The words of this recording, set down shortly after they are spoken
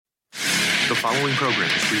The following program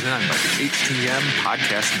is presented by the HTM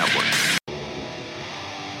Podcast Network.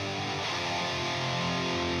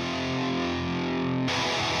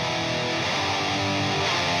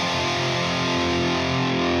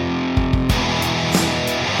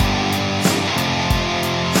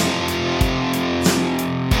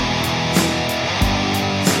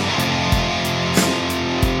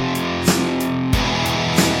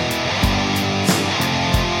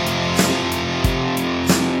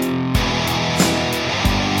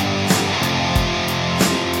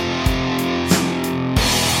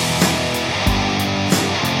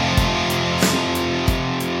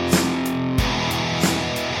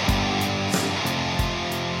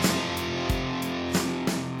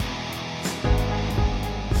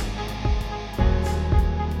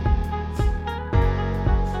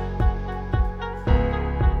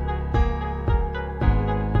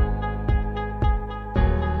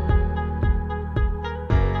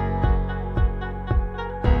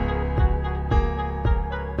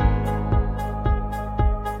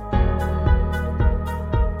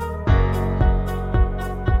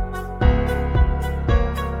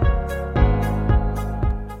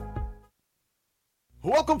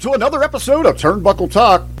 Welcome to another episode of Turnbuckle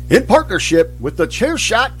Talk in partnership with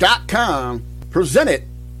thechairshot.com, presented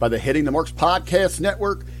by the Hitting the Marks Podcast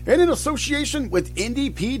Network and in association with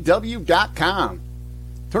IndiePW.com.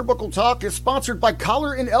 Turnbuckle Talk is sponsored by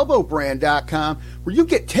collarandelbowbrand.com, where you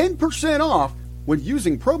get 10% off when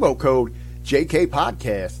using promo code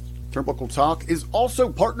JKPodcast. Turnbuckle Talk is also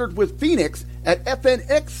partnered with Phoenix at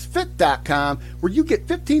FNXFit.com, where you get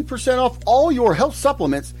 15% off all your health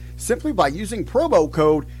supplements simply by using promo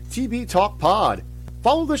code TBTalkPod.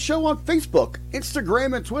 Follow the show on Facebook,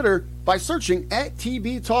 Instagram, and Twitter by searching at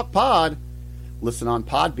TBTalkPod. Listen on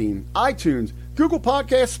Podbean, iTunes, Google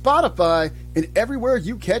Podcasts, Spotify, and everywhere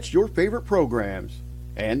you catch your favorite programs.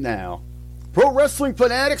 And now, pro wrestling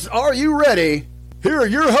fanatics, are you ready? Here are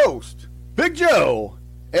your hosts, Big Joe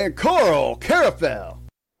and Carl Carafel.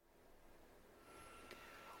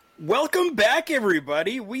 Welcome back,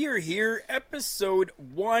 everybody. We are here, episode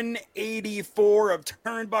 184 of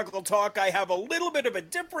Turnbuckle Talk. I have a little bit of a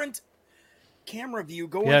different camera view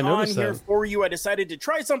going on here for you. I decided to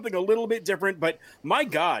try something a little bit different, but my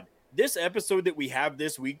God, this episode that we have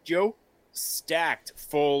this week, Joe, stacked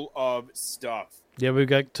full of stuff. Yeah, we've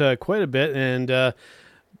got quite a bit, and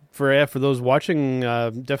for those watching,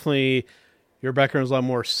 definitely your background is a lot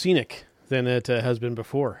more scenic than it has been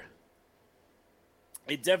before.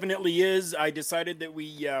 It definitely is. I decided that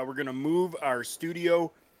we're going to move our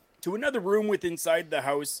studio to another room inside the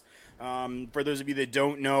house. For those of you that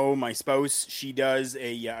don't know, my spouse, she does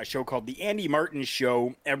a show called The Andy Martin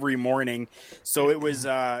Show every morning. So it was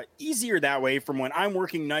easier that way. From when I'm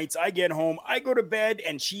working nights, I get home, I go to bed,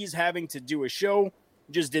 and she's having to do a show.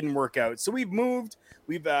 Just didn't work out. So we've moved.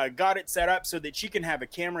 We've got it set up so that she can have a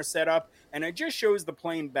camera set up. And it just shows the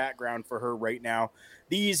plain background for her right now.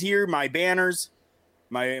 These here, my banners.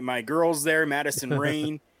 My girls there, Madison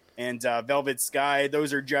Rain and Velvet Sky,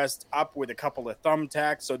 those are just up with a couple of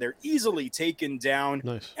thumbtacks, so they're easily taken down.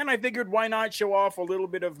 Nice. And I figured, why not show off a little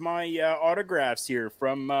bit of my autographs here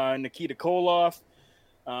from Nikita Koloff.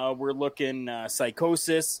 We're looking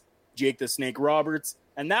Psychosis, Jake the Snake Roberts,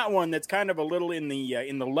 and that one that's kind of a little in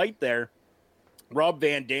the light there, Rob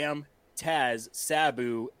Van Dam, Taz,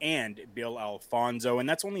 Sabu, and Bill Alfonso. And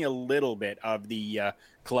that's only a little bit of the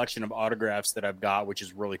collection of autographs that I've got, which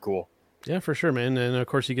is really cool. Yeah, for sure, man. And of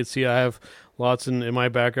course, you can see I have lots in my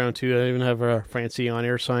background too. I even have a fancy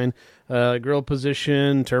on-air sign, grill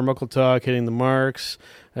position, Turnbuckle Talk, Hitting the Marks.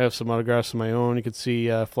 I have some autographs of my own. You can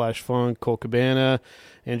see Flash Funk, Cole Cabana,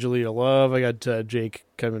 Angelina Love. I got Jake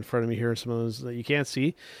kind of in front of me here, and some of those that you can't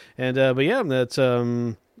see. And but yeah, that's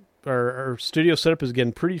our studio setup is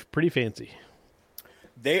getting pretty fancy.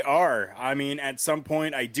 They are. I mean, at some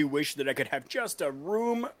point, I do wish that I could have just a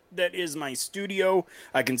room that is my studio.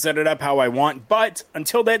 I can set it up how I want, but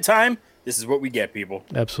until that time, this is what we get, people.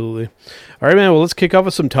 Absolutely. All right, man, well, let's kick off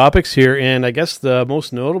with some topics here, and I guess the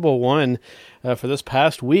most notable one for this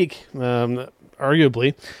past week,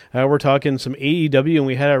 arguably, we're talking some AEW, and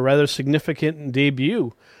we had a rather significant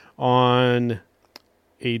debut on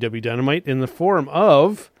AEW Dynamite in the form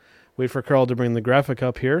of, wait for Carl to bring the graphic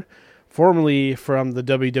up here, formerly from the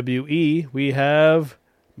WWE, we have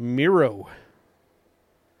Miro,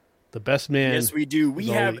 the best man. Yes, we do. We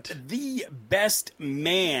have the best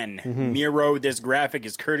man, Miro. This graphic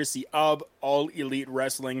is courtesy of All Elite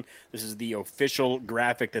Wrestling. This is the official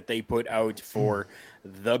graphic that they put out for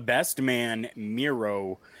the best man,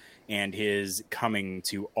 Miro, and his coming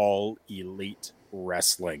to All Elite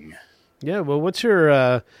Wrestling. Yeah, well, what's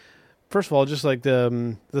your first of all, just like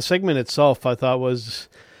the segment itself, I thought was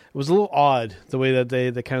a little odd the way that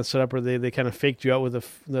they kind of set up, where they kind of faked you out with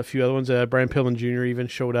a few other ones. Brian Pillman Jr. even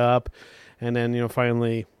showed up, and then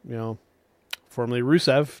finally formerly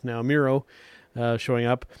Rusev, now Miro, showing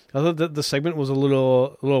up. I thought that the segment was a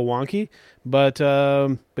little wonky, but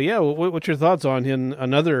yeah, what's your thoughts on him,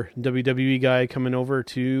 another WWE guy coming over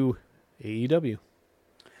to AEW?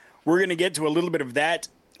 We're going to get to a little bit of that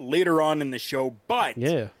later on in the show, but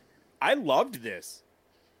yeah, I loved this.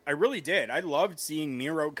 I really did. I loved seeing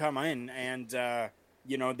Miro come in, and the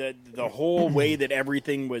whole way that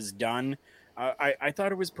everything was done. I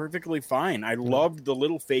thought it was perfectly fine. I loved the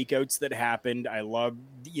little fake outs that happened. I loved,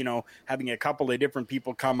 having a couple of different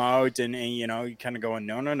people come out and kind of going,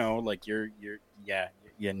 no, like you're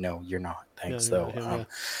no, you're not. Thanks, though. I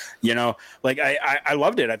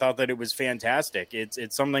loved it. I thought that it was fantastic.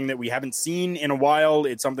 It's something that we haven't seen in a while.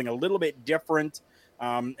 It's something a little bit different,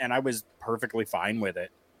 and I was perfectly fine with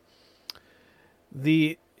it.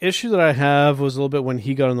 The issue that I have was a little bit when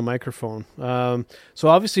he got on the microphone. So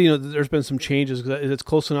obviously, there's been some changes. It's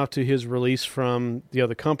close enough to his release from the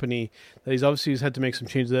other company that he's had to make some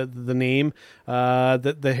changes. The name,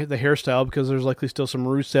 the hairstyle, because there's likely still some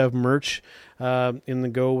Rusev merch in the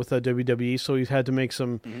go with WWE. So he's had to make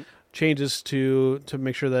some changes to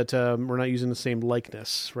make sure that we're not using the same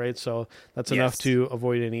likeness, right? So that's enough to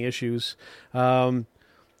avoid any issues.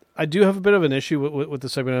 I do have a bit of an issue with the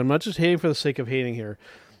segment. I'm not just hating for the sake of hating here.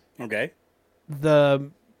 Okay.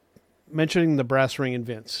 The mentioning the brass ring and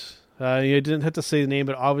Vince. You didn't have to say the name,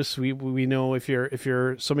 but obviously we know if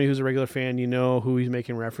you're somebody who's a regular fan, you know who he's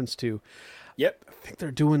making reference to. Yep. I think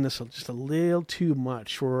they're doing this just a little too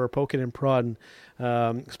much for poking and prodding,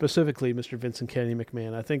 specifically Mr. Vince and Kenny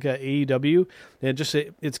McMahon. I think AEW,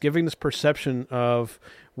 it's giving this perception of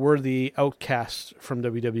we're the outcasts from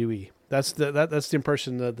WWE. That's the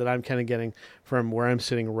impression that I'm kind of getting from where I'm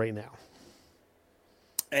sitting right now.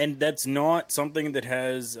 And that's not something that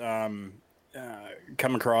has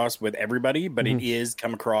come across with everybody, but it is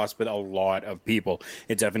come across with a lot of people.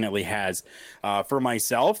 It definitely has. For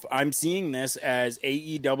myself, I'm seeing this as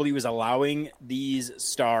AEW is allowing these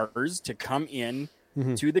stars to come in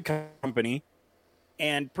to the company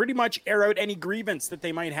and pretty much air out any grievance that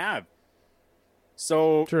they might have.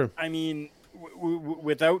 So, True. I mean,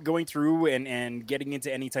 without going through and getting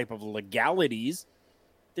into any type of legalities,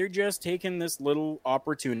 they're just taking this little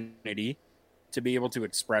opportunity to be able to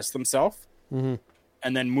express themselves and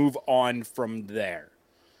then move on from there.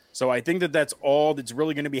 So I think that that's all that's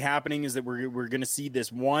really going to be happening, is that we're going to see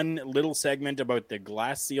this one little segment about the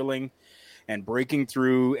glass ceiling and breaking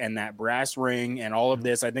through and that brass ring and all of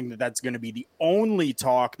this. I think that that's going to be the only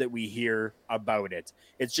talk that we hear about it.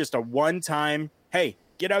 It's just a one-time, hey,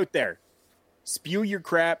 get out there, spew your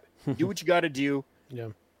crap, do what you got to do,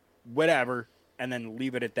 whatever, and then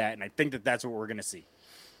leave it at that. And I think that that's what we're going to see.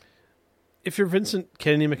 If you're Vincent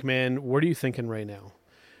Kennedy McMahon, what are you thinking right now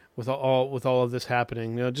with all of this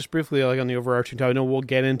happening? Just briefly, like on the overarching topic, I know we'll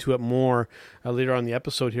get into it more later on in the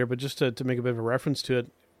episode here, but just to make a bit of a reference to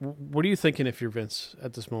it, what are you thinking if you're Vince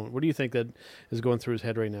at this moment? What do you think that is going through his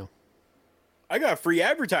head right now? I got free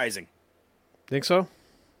advertising. Think so?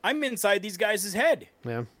 I'm inside these guys' head.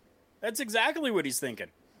 Yeah. That's exactly what he's thinking.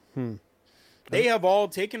 They have all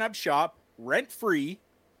taken up shop, rent-free.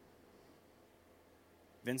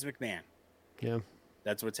 Vince McMahon. Yeah.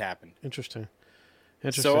 That's what's happened. Interesting.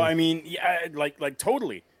 So, I mean, yeah, like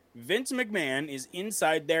totally. Vince McMahon is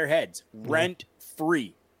inside their heads,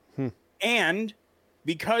 rent-free. And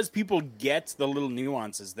because people get the little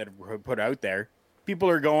nuances that are put out there, people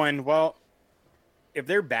are going, well, if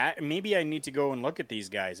they're maybe I need to go and look at these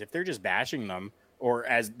guys. If they're just bashing them, or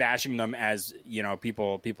as bashing them as,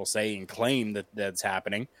 people say and claim that that's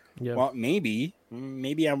happening. Yeah. Well, maybe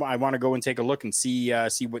I want to go and take a look and see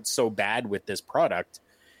what's so bad with this product.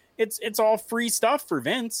 It's all free stuff for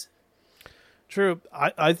Vince. True.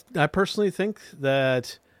 I personally think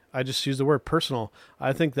that, I just use the word personal,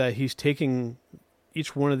 I think that he's taking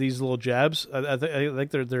each one of these little jabs. I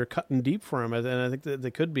think they're cutting deep for him, and I think that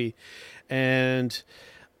they could be. And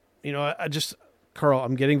Carl,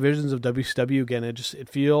 I'm getting visions of WCW again. It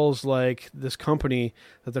feels like this company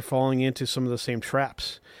that they're falling into some of the same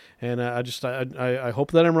traps. And I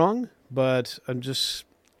hope that I'm wrong, but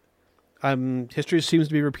history seems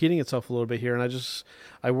to be repeating itself a little bit here, and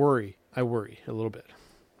I worry a little bit.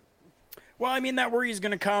 Well, I mean, that worry is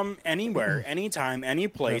going to come anywhere, anytime, any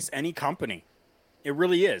place, any company. It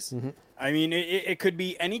really is. I mean, it could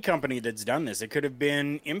be any company that's done this. It could have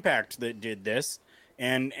been Impact that did this.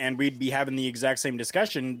 and we'd be having the exact same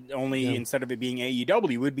discussion, only instead of it being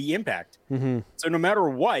AEW, it would be Impact. So no matter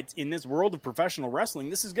what, in this world of professional wrestling,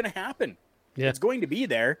 this is going to happen. It's going to be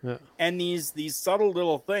there, and these subtle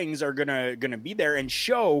little things are gonna be there and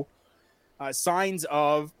show signs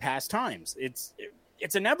of past times.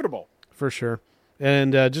 It's inevitable for sure.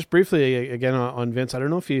 And just briefly again on Vince, I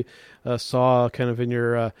don't know if you saw kind of in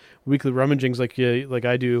your weekly rummagings like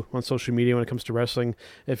I do on social media when it comes to wrestling.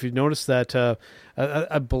 If you've noticed that,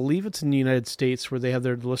 I believe it's in the United States where they have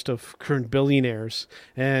their list of current billionaires.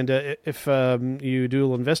 And if you do a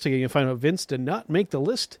little investigating, you'll find out Vince did not make the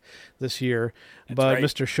list this year, but right.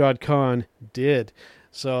 Mr. Shad Khan did.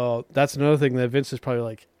 So that's another thing that Vince is probably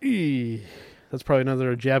like, eee. That's probably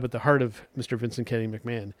another jab at the heart of Mr. Vincent Kenny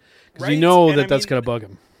McMahon. Because you know that's going to bug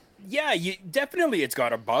him. Yeah, definitely it's got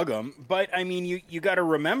to bug him. But, I mean, you got to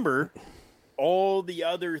remember all the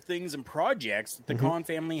other things and projects that the Khan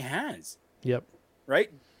family has. Yep. Right?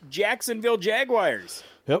 Jacksonville Jaguars.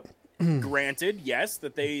 Yep. Granted, yes,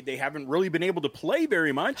 that they haven't really been able to play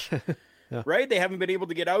very much. Right? They haven't been able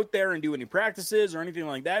to get out there and do any practices or anything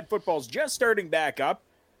like that. Football's just starting back up.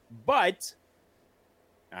 But...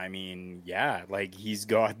 I mean, yeah, like he's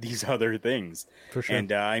got these other things. For sure.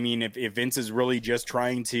 And I mean, if Vince is really just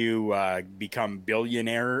trying to become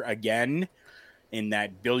billionaire again in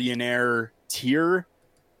that billionaire tier,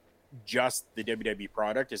 just the WWE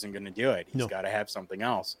product isn't going to do it. He's got to have something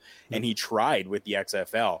else. And he tried with the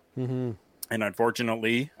XFL. And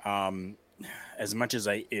unfortunately, as much as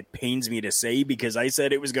it pains me to say, because I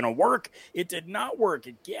said it was going to work, it did not work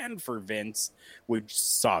again for Vince, which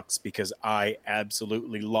sucks because I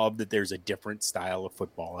absolutely love that there's a different style of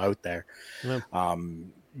football out there.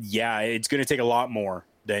 It's going to take a lot more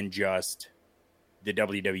than just the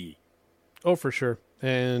WWE. Oh, for sure.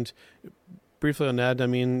 And briefly on that, I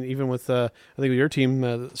mean, even with, I think with your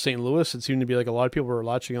team, St. Louis, it seemed to be like a lot of people were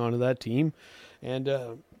latching onto that team. And,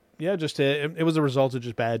 yeah, just it was a result of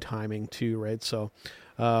just bad timing too, right? So,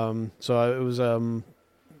 it was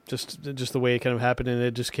just the way it kind of happened, and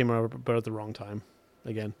it just came out about at the wrong time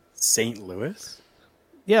again. St. Louis?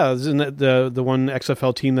 Yeah, isn't that the one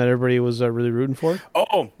XFL team that everybody was really rooting for?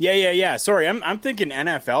 Oh, yeah. Sorry, I'm thinking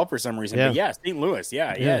NFL for some reason. But yeah, St. Louis.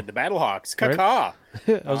 Yeah, the Battlehawks. Caca.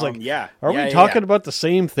 Right. I was like, are we talking about the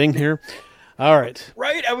same thing here? All right.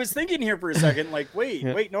 Right. I was thinking here for a second, like,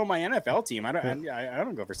 wait, no, my NFL team. I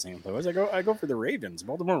don't go for St. Louis. I go for the Ravens,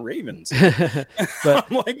 Baltimore Ravens. But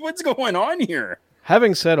I'm like, what's going on here?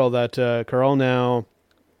 Having said all that, Carl, now,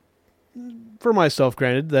 for myself,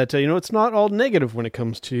 granted, that, it's not all negative when it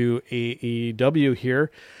comes to AEW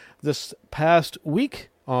here. This past week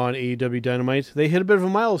on AEW Dynamite, they hit a bit of a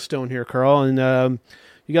milestone here, Carl, and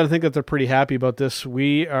you got to think that they're pretty happy about this.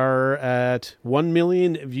 We are at 1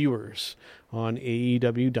 million viewers on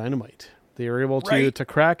AEW Dynamite. They were able to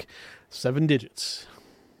crack 7 digits.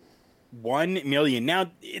 1 million.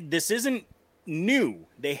 Now, this isn't new.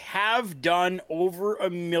 They have done over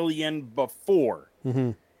 1 million before.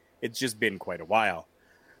 It's just been quite a while.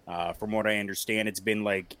 From what I understand, it's been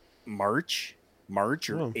like March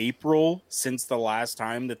or April since the last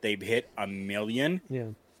time that they've hit 1 million. Yeah.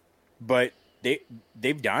 But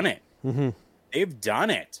they've done it. They've done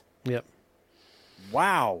it. Yep.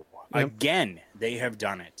 Wow. Yep. Again, they have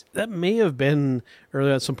done it. That may have been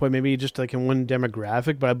earlier at some point, maybe just like in one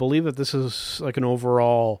demographic, but I believe that this is like an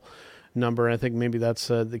overall number. I think maybe that's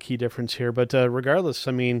the key difference here. But regardless,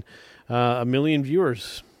 I mean, 1 million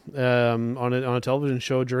viewers on a television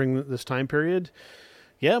show during this time period.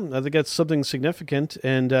 Yeah, I think that's something significant.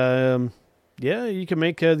 And you can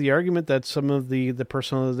make the argument that some of the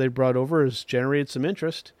personnel that they brought over has generated some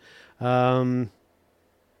interest. Possibly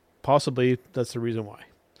that's the reason why.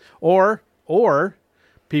 Or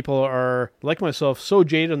people are, like myself, so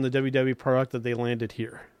jaded on the WWE product that they landed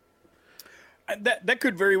here. That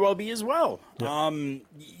could very well be as well. Yep.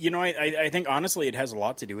 I think honestly it has a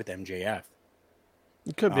lot to do with MJF.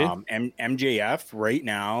 It could be. MJF right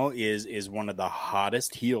now is one of the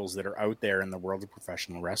hottest heels that are out there in the world of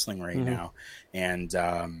professional wrestling right now. And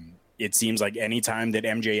it seems like any time that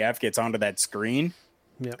MJF gets onto that screen,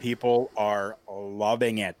 people are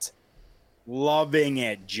loving it. Loving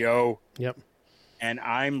it, Joe. Yep. And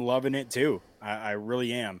I'm loving it too. I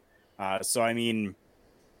really am. So, I mean,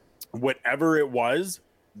 whatever it was,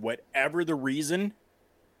 whatever the reason,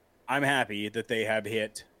 I'm happy that they have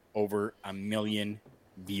hit over 1 million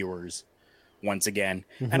viewers once again.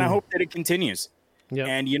 And I hope that it continues. Yep.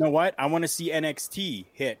 And you know what? I want to see NXT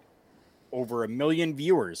hit over 1 million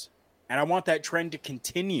viewers. And I want that trend to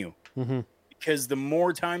continue. Because the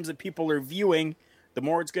more times that people are viewing, the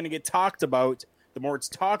more it's going to get talked about. The more it's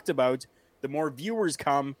talked about, the more viewers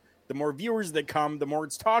come, The more viewers that come, the more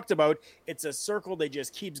it's talked about. It's a circle that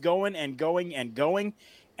just keeps going and going and going.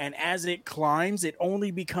 And as it climbs, it only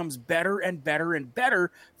becomes better and better and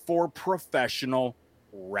better for professional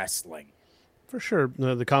wrestling. For sure.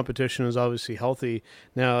 The competition is obviously healthy.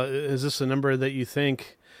 Now, is this a number that you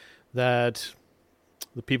think that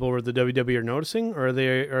the people with the WWE are noticing, or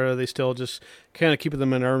are they still just kind of keeping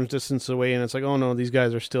them an arm's distance away, and it's like, oh no, these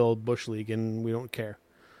guys are still Bush League and we don't care?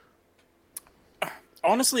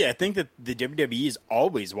 Honestly, I think that the WWE is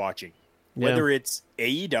always watching, whether it's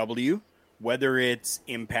AEW, whether it's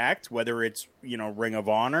Impact, whether it's, Ring of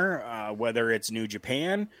Honor, whether it's New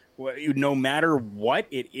Japan, no matter what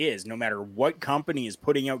it is, no matter what company is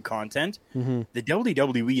putting out content, the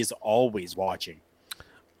WWE is always watching.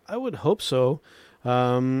 I would hope so.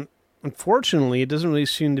 Unfortunately, it doesn't really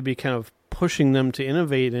seem to be kind of pushing them to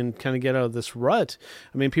innovate and kind of get out of this rut.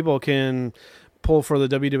 I mean, people can pull for the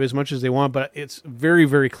WWE as much as they want, but it's very,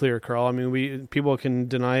 very clear, Carl. I mean, people can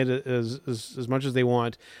deny it as much as they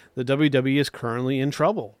want. The WWE is currently in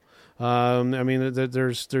trouble. I mean,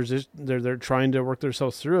 they're trying to work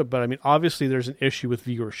themselves through it, but I mean, obviously, there's an issue with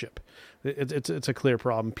viewership. It's a clear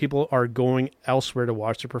problem. People are going elsewhere to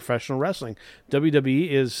watch their professional wrestling. WWE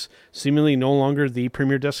is seemingly no longer the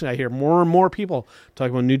premier destination. I hear more and more people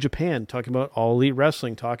talking about New Japan, talking about All Elite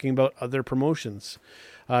Wrestling, talking about other promotions.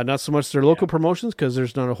 Not so much their local promotions, because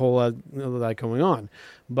there's not a whole lot of that going on,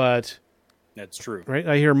 but that's true. Right?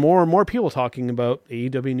 I hear more and more people talking about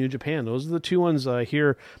AEW, New Japan. Those are the two ones I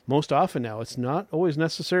hear most often now. It's not always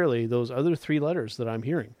necessarily those other three letters that I'm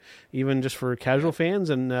hearing, even just for casual fans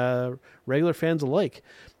and regular fans alike.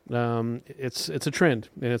 It's a trend,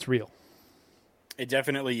 and it's real. It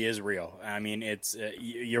definitely is real. I mean, it's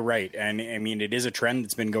you're right, and I mean, it is a trend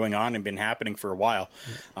that's been going on and been happening for a while.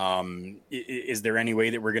 Is there any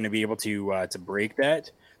way that we're going to be able to break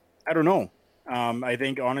that? I don't know. I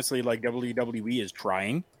think honestly, like, WWE is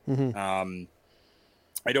trying. I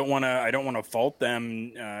don't want to fault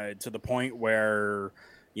them to the point where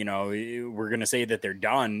we're going to say that they're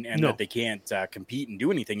done and that they can't compete and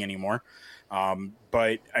do anything anymore.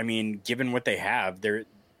 But I mean, given what they have, they're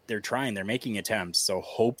trying. They're making attempts. So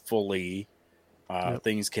hopefully,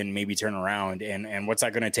 things can maybe turn around. And what's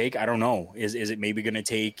that going to take? I don't know. Is it maybe going to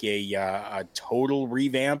take a total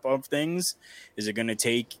revamp of things? Is it going to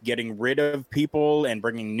take getting rid of people and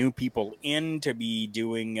bringing new people in to be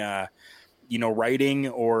doing, writing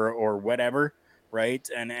or whatever, right?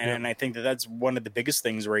 And I think that's one of the biggest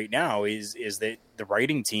things right now is that the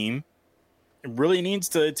writing team really needs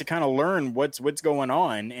to kind of learn what's going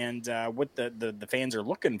on and what the fans are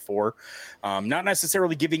looking for. Not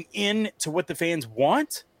necessarily giving in to what the fans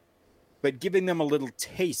want, but giving them a little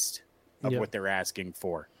taste of what they're asking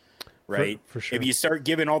for, right? For sure. If you start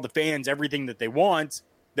giving all the fans everything that they want,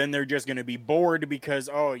 then they're just going to be bored because,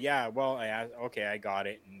 oh, yeah, well, I got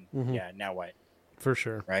it. And now what? For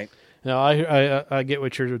sure. Right. No, I get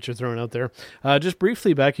what you're throwing out there. Just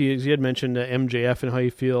briefly, back, you had mentioned MJF and how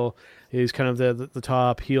you feel he's kind of the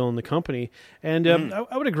top heel in the company. And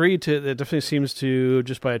I would agree to that. Definitely seems to,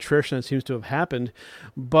 just by attrition, it seems to have happened.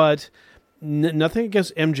 But nothing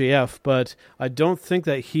against MJF, but I don't think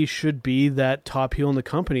that he should be that top heel in the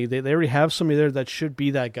company. They already have somebody there that should be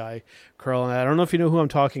that guy, Carl. And I don't know if you know who I'm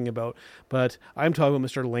talking about, but I'm talking about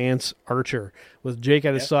Mr. Lance Archer with Jake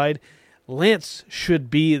at his side. Lance should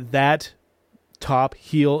be that top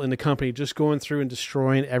heel in the company, just going through and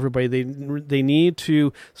destroying everybody. They need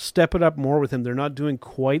to step it up more with him. They're not doing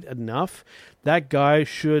quite enough. That guy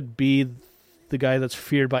should be the guy that's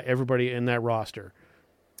feared by everybody in that roster.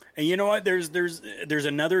 And you know what? There's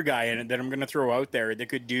another guy in it that I'm going to throw out there that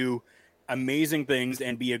could do amazing things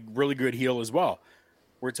and be a really good heel as well.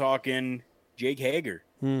 We're talking Jake Hager.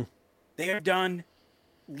 They have done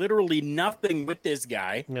literally nothing with this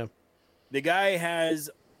guy. Yeah. The guy has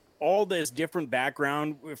all this different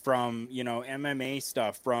background from, MMA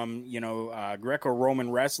stuff, from, Greco-Roman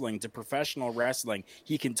wrestling to professional wrestling.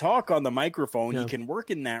 He can talk on the microphone. He can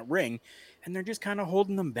work in that ring, and they're just kind of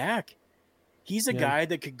holding him back. He's a guy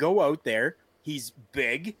that could go out there. He's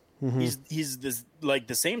big. He's this, like,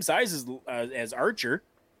 the same size as Archer,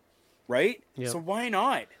 right? Yep. So why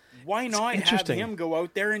not? Why not have him go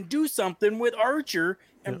out there and do something with Archer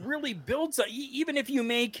and really build something? Even if you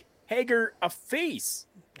make Hager a face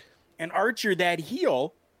and Archer that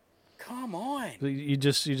heel, come on. You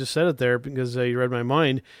just said it there because you read my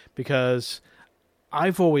mind, because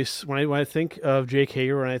I've always, when I think of Jake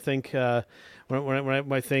Hager, when I think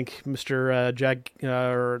when I think Mr. Jack,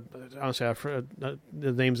 or honestly, the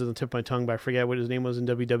name's on the tip of my tongue, but I forget what his name was in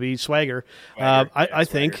WWE, Swagger. I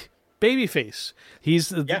think babyface. He's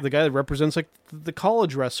the guy that represents like the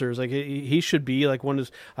college wrestlers. Like he should be like one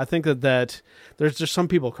of. I think that there's just some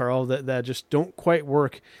people, Carl, that just don't quite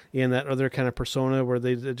work in that other kind of persona where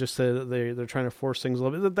they just they're trying to force things a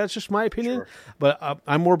little bit. That's just my opinion. Sure. But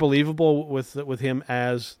I'm more believable with him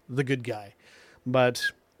as the good guy.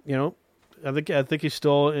 But I think he's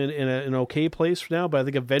still in an okay place now, but I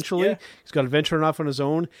think eventually he's got to venture off on his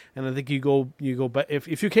own. And I think you go back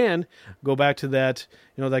if you can go back to that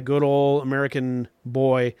that good old American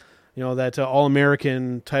boy, that all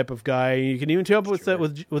American type of guy. You can even team up with that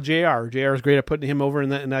with JR. JR is great at putting him over in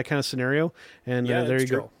that kind of scenario, and there you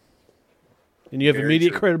go. And you have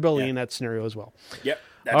immediate credibility in that scenario as well. Yep,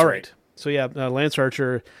 that's all right. So Lance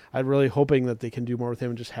Archer, I'm really hoping that they can do more with him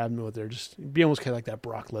and just have him out there, just be almost kind of like that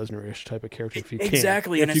Brock Lesnar-ish type of character if you can.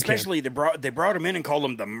 Exactly, and especially they brought him in and called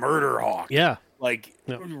him the Murder Hawk. Yeah,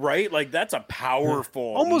 right, like that's a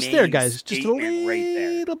powerful almost there, guys. Just a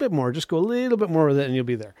little bit more. Just go a little bit more with it, and you'll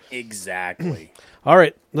be there. Exactly. All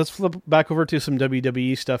right, let's flip back over to some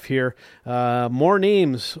WWE stuff here. More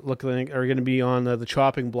names look like are going to be on the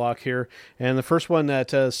chopping block here, and the first one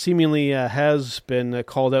that seemingly has been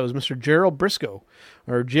called out was Mr. Gerald Briscoe,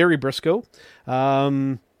 or Jerry Briscoe.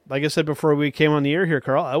 Like I said before we came on the air here,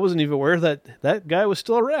 Carl, I wasn't even aware that guy was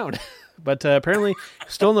still around, but apparently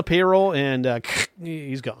still on the payroll, and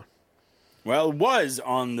he's gone. Well, was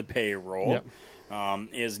on the payroll. Yep.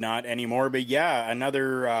 Is not anymore, but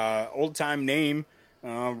another old-time name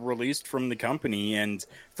released from the company. And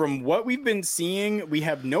from what we've been seeing, we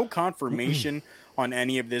have no confirmation on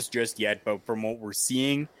any of this just yet, but from what we're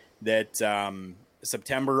seeing, that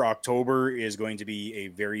September, October is going to be a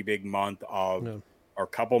very big month of, or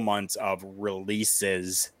couple months of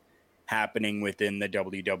releases happening within the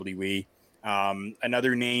WWE.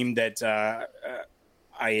 Another name that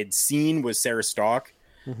I had seen was Sarah Stock.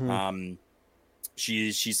 Mm-hmm.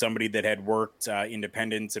 She's somebody that had worked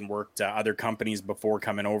independents and worked other companies before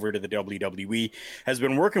coming over to the WWE. Has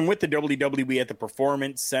been working with the WWE at the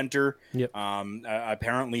Performance Center. Yep.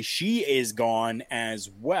 Apparently, she is gone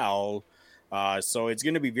as well. So it's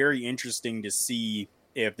going to be very interesting to see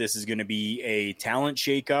if this is going to be a talent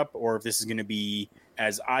shakeup or if this is going to be,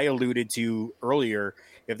 as I alluded to earlier,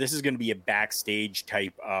 if this is going to be a backstage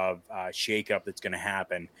type of shakeup that's going to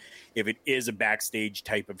happen. If it is a backstage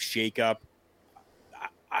type of shakeup,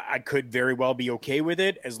 I could very well be okay with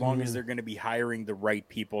it as long as they're going to be hiring the right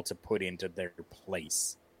people to put into their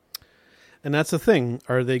place. And that's the thing.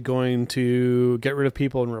 Are they going to get rid of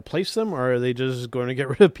people and replace them, or are they just going to get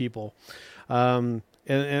rid of people? And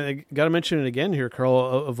I got to mention it again here, Carl.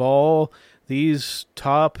 Of all these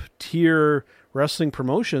top-tier wrestling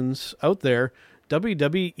promotions out there,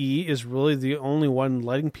 WWE is really the only one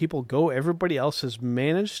letting people go. Everybody else has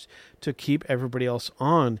managed to keep everybody else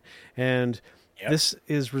on. And this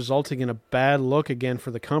is resulting in a bad look again for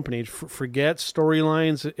the company. Forget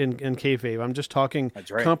storylines in kayfabe. I'm just talking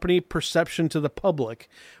company perception to the public.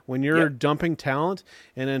 When you're dumping talent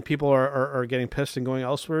and then people are getting pissed and going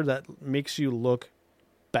elsewhere, that makes you look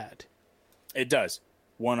bad. It does.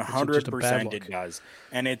 100% it does.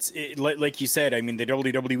 And it's like you said, I mean, the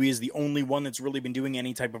WWE is the only one that's really been doing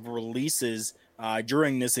any type of releases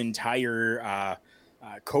during this entire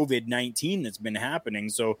COVID-19 that's been happening.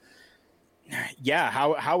 So,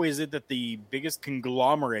 how is it that the biggest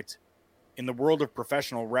conglomerate in the world of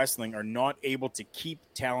professional wrestling are not able to keep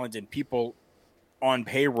talented people on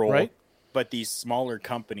payroll, but these smaller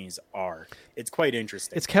companies are? It's quite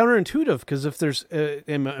interesting. It's counterintuitive because if there's,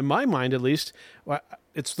 in my mind at least,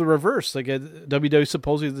 it's the reverse. Like WWE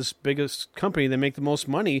supposedly this biggest company, they make the most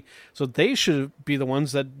money, so they should be the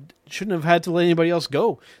ones that shouldn't have had to let anybody else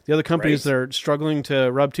go. The other companies that are struggling to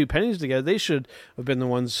rub two pennies together, they should have been the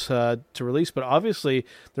ones to release. But obviously,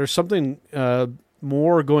 there's something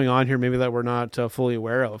more going on here, maybe that we're not fully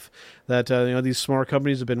aware of. That these smaller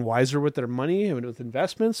companies have been wiser with their money and with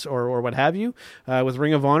investments or what have you. With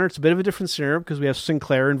Ring of Honor, it's a bit of a different scenario because we have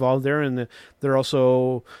Sinclair involved there, and they're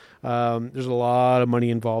also there's a lot of money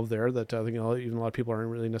involved there that I think even a lot of people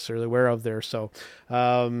aren't really necessarily aware of there. So,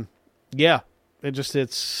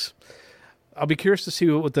 it's. I'll be curious to see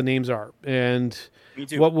what the names are, and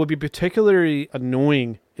what would be particularly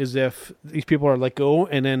annoying is if these people are let go,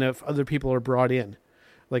 and then if other people are brought in,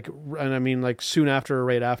 like soon after or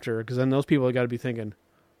right after, because then those people have got to be thinking,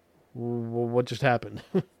 well, what just happened?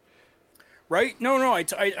 Right? No, I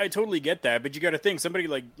totally get that, but you got to think somebody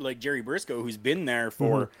like Jerry Briscoe, who's been there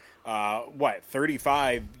for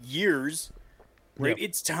 35 years, right? Yep.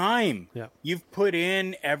 It's time. Yeah, you've put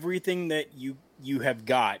in everything that you have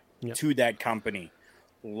got to that company.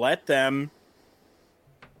 Let them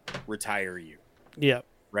retire you. Yeah.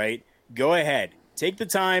 Right? Go ahead. Take the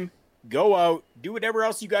time. go out, do whatever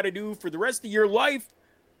else you got to do for the rest of your life.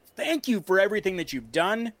 Thank you for everything that you've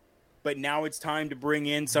done. But now it's time to bring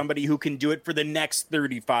in somebody who can do it for the next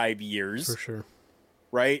 35 years. For sure.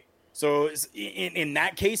 Right? So in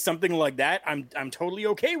that case, something like that, I'm totally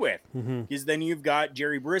okay with. Because then you've got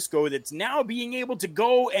Jerry Briscoe that's now being able to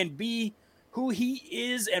go and be who he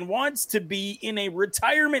is and wants to be in a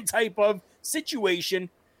retirement type of situation,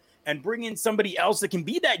 and bring in somebody else that can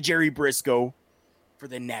be that Jerry Briscoe for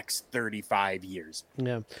the next 35 years.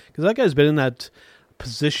 Yeah, because that guy's been in that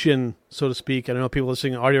position, so to speak. I don't know if people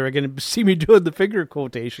listening to audio are going to see me doing the finger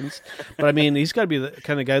quotations, but I mean, he's got to be the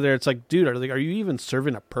kind of guy there. It's like, dude, are you even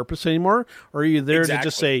serving a purpose anymore? Or are you there to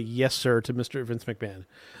just say yes, sir, to Mr. Vince McMahon?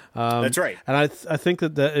 That's right. And I think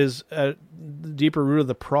that is the deeper root of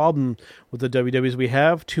the problem with the WWE is we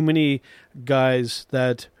have too many guys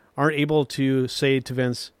that aren't able to say to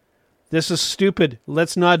Vince, this is stupid.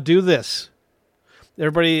 Let's not do this.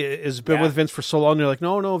 Everybody has been with Vince for so long. They're like,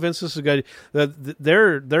 no, Vince, this is good.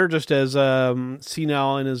 They're just as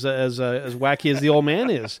senile and as wacky as the old man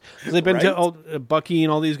is. They've been Bucky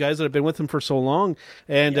and all these guys that have been with him for so long,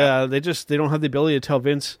 and they don't have the ability to tell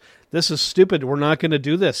Vince, this is stupid. We're not going to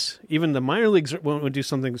do this. Even the minor leagues won't do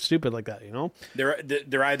something stupid like that. You know,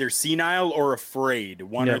 they're either senile or afraid,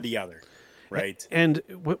 one or the other. Right. And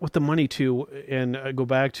with the money, too, and I go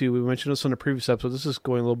back to, we mentioned this on a previous episode, this is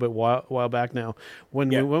going a little bit while back now, when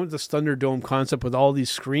we went with this Thunderdome concept with all these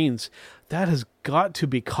screens, that has got to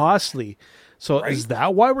be costly. So is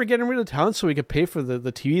that why we're getting rid of talent, so we could pay for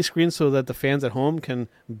the TV screen so that the fans at home can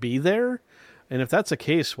be there? And if that's the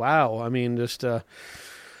case, wow, I mean, just... But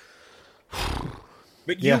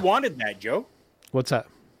you wanted that, Joe. What's that?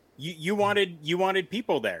 You wanted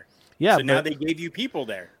people there. Yeah, so now they gave you people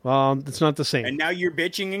there. Well, it's not the same. And now you're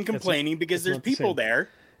bitching and complaining because there's people there.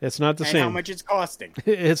 It's not the same. And how much it's costing.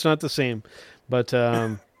 It's not the same. But,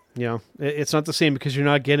 it's not the same because you're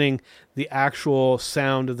not getting the actual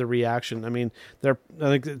sound of the reaction. I mean, I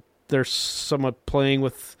think they're somewhat playing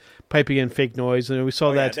with piping in fake noise. And we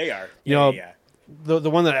saw that. They are. The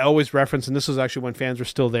one that I always reference, and this was actually when fans were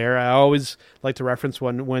still there, I always like to reference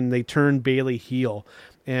when they turned Bayley heel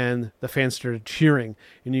and the fans started cheering,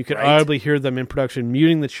 and you could audibly hear them in production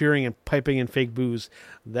muting the cheering and piping in fake boos.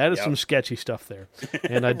 That is some sketchy stuff there,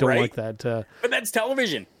 and I don't like that. But that's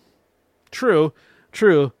television. True,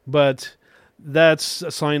 but that's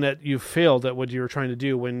a sign that you've failed at what you were trying to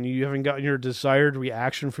do. When you haven't gotten your desired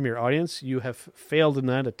reaction from your audience, you have failed in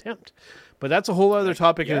that attempt. But that's a whole other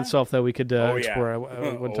topic in itself that we could explore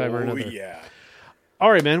one time or another.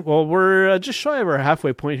 All right, man. Well, we're just shy of our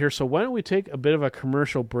halfway point here, so why don't we take a bit of a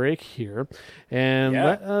commercial break here? And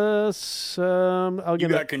let us... you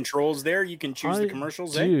got controls there? You can choose the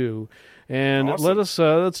commercials there? And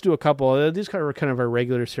let's do a couple. These are kind of our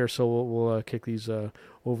regulars here, so we'll kick these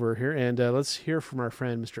over here. And let's hear from our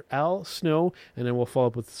friend, Mr. Al Snow, and then we'll follow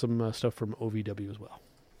up with some stuff from OVW as well.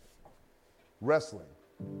 Wrestling.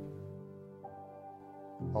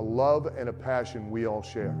 A love and a passion we all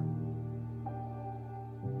share.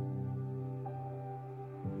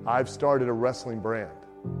 I've started a wrestling brand,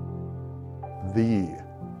 the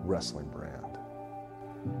wrestling brand.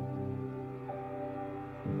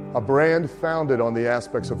 A brand founded on the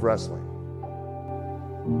aspects of wrestling.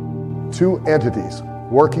 Two entities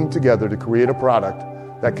working together to create a product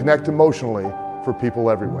that connect emotionally for people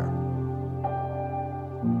everywhere.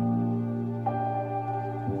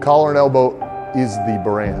 Collar and Elbow is the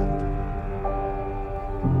brand.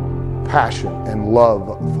 Passion and love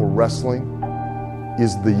for wrestling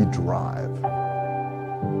is the drive.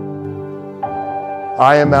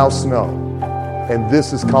 I am Al Snow, and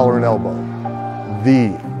this is Collar and Elbow,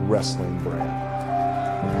 the wrestling brand.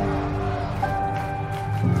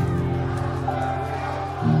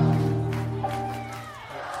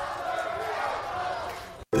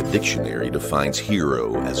 The dictionary defines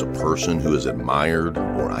hero as a person who is admired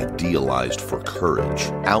or idealized for courage,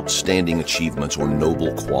 outstanding achievements, or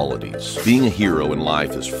noble qualities. Being a hero in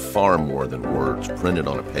life is far more than words printed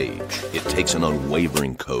on a page. It takes an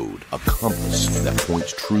unwavering code, a compass that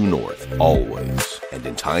points true north, always. And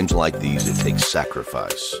in times like these, it takes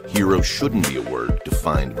sacrifice. Hero shouldn't be a word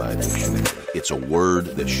defined by a dictionary. It's a word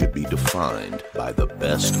that should be defined by the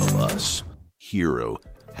best of us. Hero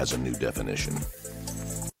has a new definition.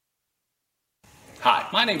 Hi,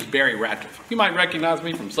 my name is Barry Ratcliffe. You might recognize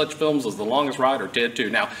me from such films as The Longest Ride or Ted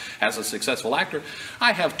 2. Now, as a successful actor,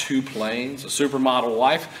 I have 2 planes, a supermodel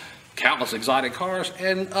wife, countless exotic cars,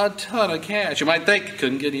 and a ton of cash. You might think it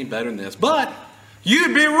couldn't get any better than this, but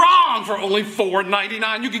You'd be wrong for only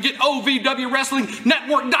 $4.99. You can get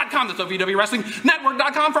OVWWrestlingNetwork.com. That's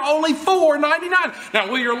OVWWrestlingNetwork.com for only $4.99. Now,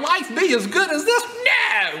 will your life be as good as this?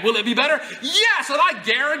 No. Will it be better? Yes, and I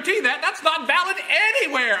guarantee that. That's not valid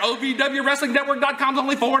anywhere. OVWWrestlingNetwork.com is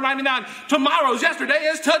only $4.99. Tomorrow's yesterday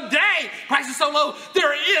is today. Prices so low,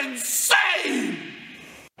 they're insane.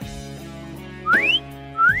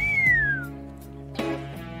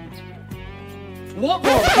 Want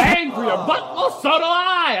more bang for your buck? Well, so do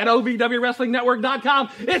I. At OVWWrestlingNetwork.com,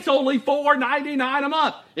 it's only $4.99 a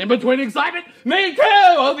month. In between excitement, me too.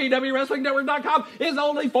 OVWWrestlingNetwork.com is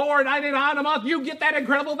only $4.99 a month. You get that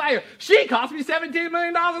incredible value. She cost me $17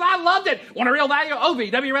 million, and I loved it. Want a real value?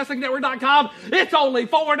 OVWWrestlingNetwork.com. It's only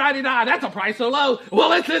 $4.99. That's a price so low.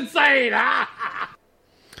 Well, it's insane.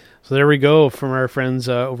 So there we go from our friends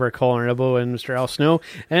over at Collar and Elbow and Mr. Al Snow.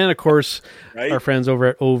 And, of course, our friends over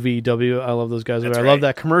at OVW. I love those guys. I love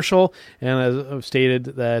that commercial. And as I've stated,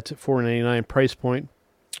 that $4.99 price point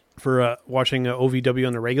for watching OVW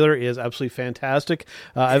on the regular is absolutely fantastic.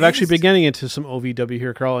 I've actually been getting into some OVW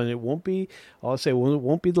here, Carl, and it won't be, I'll say, it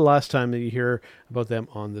won't be the last time that you hear about them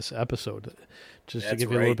on this episode. Just to give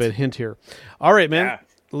you a little bit of hint here. All right, man. Yeah.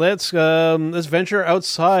 Let's venture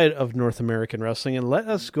outside of North American wrestling and let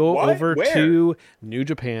us go over to New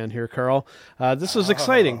Japan here, Carl. This is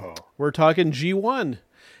exciting. We're talking G1,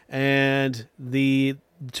 and the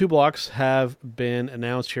 2 blocks have been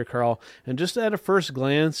announced here, Carl. And just at a first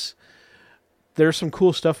glance, there's some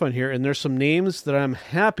cool stuff on here, and there's some names that I'm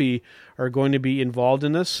happy are going to be involved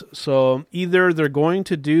in this. So either they're going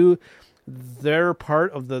to do their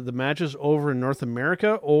part of the matches over in North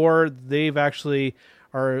America, or they've actually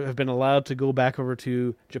have been allowed to go back over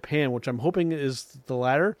to Japan, which I'm hoping is the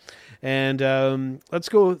latter. And let's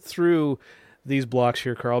go through these blocks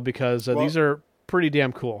here, Carl, because these are pretty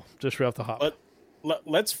damn cool, just right off the hop.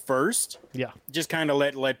 Let's first just kind of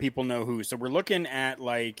let people know who. So we're looking at,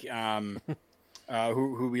 like,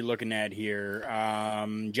 who we looking at here?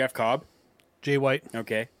 Jeff Cobb. Jay White.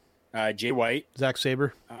 Okay. Jay White. Zack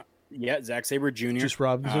Sabre. Zack Sabre Jr. Juice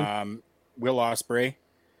Robinson. Will Ospreay.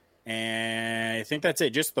 And I think that's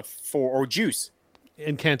it. Just the 4, or Juice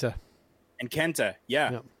and Kenta.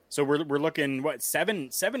 Yeah. So we're looking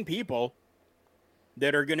seven people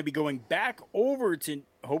that are going to be going back over to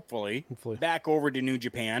hopefully back over to New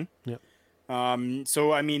Japan. Yep.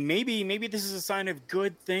 So I mean, maybe this is a sign of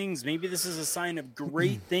good things. Maybe this is a sign of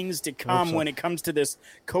great things to come when it comes to this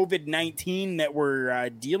COVID-19 that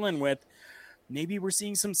we're dealing with. Maybe we're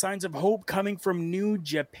seeing some signs of hope coming from New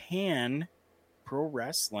Japan Pro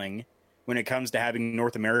Wrestling when it comes to having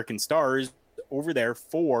North American stars over there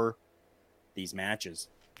for these matches.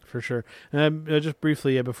 For sure. Just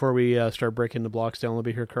briefly, before we start breaking the blocks down a little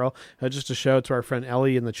bit here, Carl, just a shout out to our friend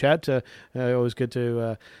Ellie in the chat. Always good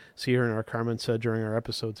to see her in our comments during our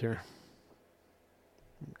episodes here.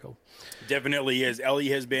 Go. Definitely is. Ellie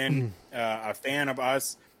has been a fan of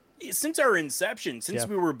us since our inception, since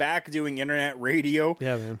we were back doing internet radio.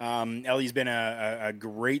 Yeah, man. Ellie's been a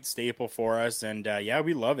great staple for us, and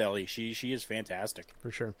we love Ellie. She is fantastic.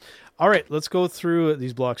 For sure. All right, let's go through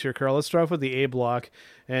these blocks here, Carl. Let's start off with the A block,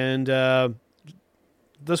 and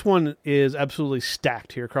this one is absolutely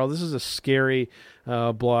stacked here, Carl. This is a scary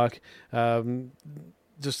block. I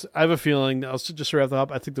have a feeling, I'll just start off the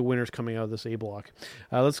top, I think the winner's coming out of this A block.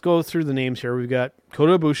 Let's go through the names here. We've got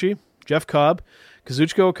Kota Ibushi, Jeff Cobb,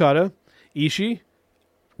 Kazuchika Okada, Ishii,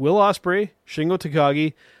 Will Ospreay, Shingo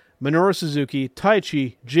Takagi, Minoru Suzuki,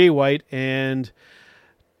 Taichi, Jay White, and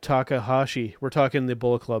Takahashi. We're talking the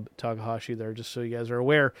Bullet Club Takahashi there, just so you guys are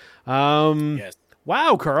aware. Yes.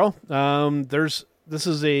 Wow, Carl. This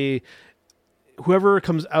is whoever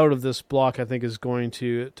comes out of this block, I think, is going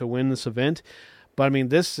to win this event. But I mean,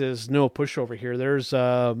 this is no pushover here. There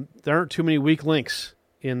aren't too many weak links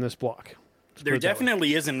in this block. There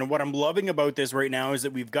definitely isn't. And what I'm loving about this right now is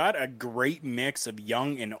that we've got a great mix of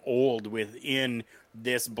young and old within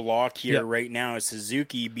this block here right now.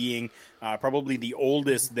 Suzuki being probably the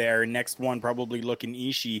oldest there. Next one probably looking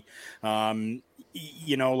Ishii.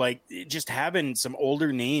 Just having some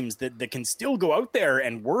older names that can still go out there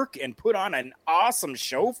and work and put on an awesome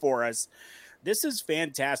show for us. This is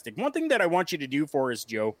fantastic. One thing that I want you to do for us,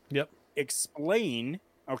 Joe. Yep. Explain.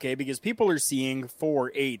 Okay, because people are seeing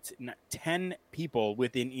 4, 8, 10 people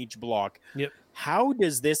within each block. Yep. How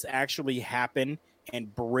does this actually happen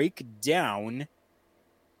and break down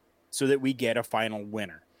so that we get a final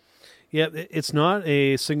winner? Yeah, it's not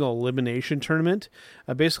a single elimination tournament.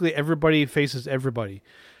 Basically, everybody faces everybody.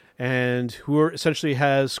 And whoever essentially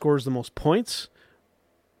scores the most points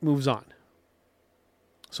moves on.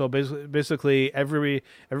 So basically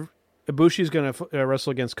Ibushi's going to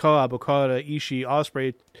wrestle against Cobb, Okada, Ishii,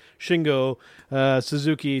 Ospreay, Shingo,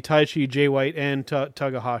 Suzuki, Taichi, Jay White, and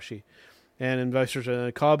Takahashi. And vice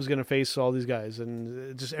versa. Cobb's going to face all these guys.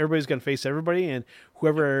 And just everybody's going to face everybody. And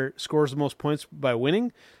whoever scores the most points by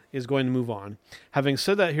winning is going to move on. Having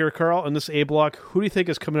said that here, Carl, in this A block, who do you think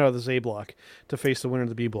is coming out of this A block to face the winner of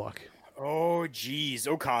the B block? Oh, geez.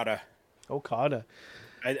 Okada.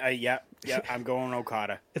 Yeah, I'm going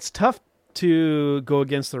Okada. It's tough to go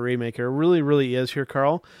against the Rainmaker. It really, really is here,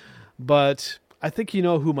 Carl. But I think you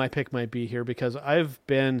know who my pick might be here, because I've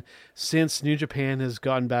been, since New Japan has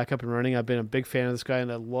gotten back up and running, I've been a big fan of this guy,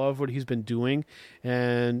 and I love what he's been doing.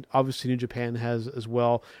 And obviously New Japan has as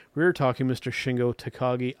well. We were talking Mr. Shingo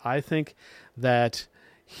Takagi. I think that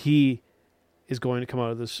he is going to come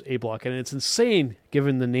out of this A block. And it's insane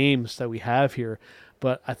given the names that we have here.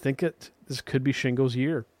 But I think this could be Shingo's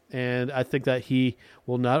year. And I think that he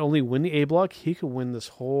will not only win the A block, he could win this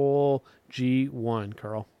whole G1,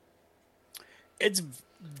 Carl. It's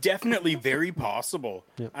definitely very possible.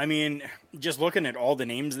 Yep. I mean, just looking at all the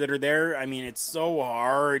names that are there, I mean, it's so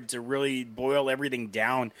hard to really boil everything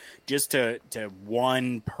down just to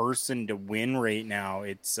one person to win right now.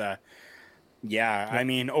 It's I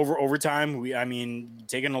mean, over time,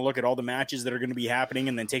 taking a look at all the matches that are going to be happening,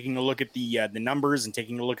 and then taking a look at the numbers, and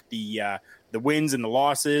taking a look at the wins and the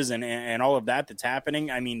losses and all of that that's happening.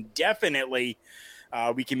 I mean, definitely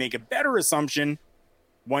we can make a better assumption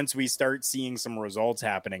once we start seeing some results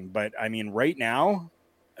happening. But I mean, right now,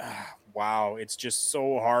 wow, it's just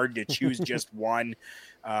so hard to choose just one.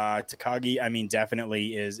 Takagi, I mean,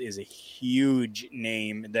 definitely is a huge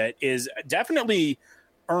name that is definitely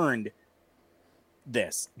earned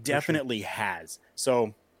this. Definitely has.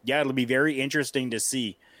 So yeah, it'll be very interesting to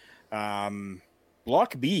see.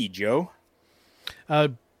 Block B, Joe.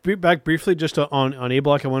 Back briefly just on A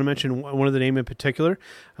block, I want to mention one of the name in particular,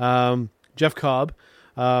 Jeff Cobb.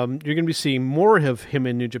 You're going to be seeing more of him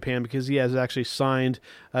in New Japan, because he has actually signed,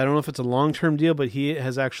 I don't know if it's a long-term deal, but he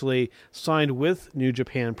has actually signed with New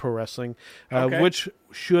Japan Pro Wrestling, which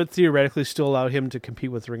should theoretically still allow him to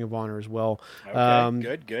compete with Ring of Honor as well.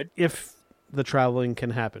 Okay, good. If the traveling can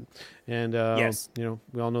happen. And, yes.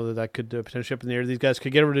 We all know that could potentially happen there. These guys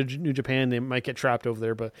could get over to New Japan. They might get trapped over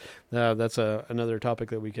there, but that's another topic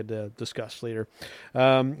that we could discuss later.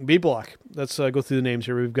 B block. Let's go through the names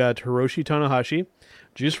here. We've got Hiroshi Tanahashi,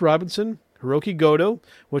 Juice Robinson, Hiroki Goto,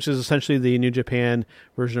 which is essentially the New Japan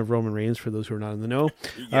version of Roman Reigns, for those who are not in the know.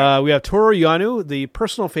 Yeah. We have Toru Yano, the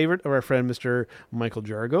personal favorite of our friend Mr. Michael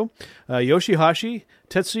Jargo, Yoshihashi,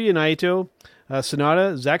 Tetsuya Naito,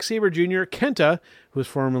 Sonata, Zack Sabre Jr., Kenta, who was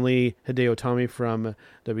formerly Hideo Itami from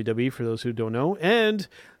WWE, for those who don't know, and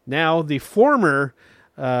now the former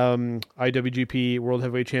IWGP World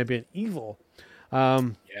Heavyweight Champion, Evil.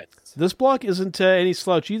 Yes. This block isn't any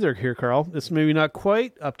slouch either here, Carl. It's maybe not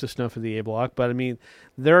quite up to snuff of the A block, but I mean,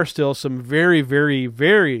 there are still some very, very,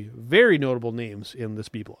 very, very notable names in this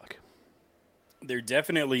B block. There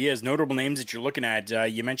definitely is notable names that you're looking at.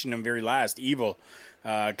 You mentioned them very last. Evil,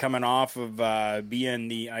 coming off of being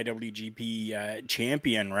the IWGP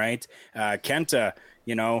champion, right? Kenta,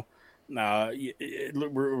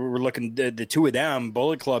 we're looking at the two of them,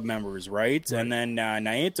 Bullet Club members, right? And then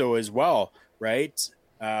Naito as well, right?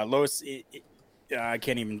 I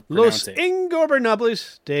can't even pronounce it. Los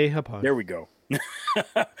Ingobernables de Japón. There we go.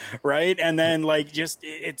 Right? And then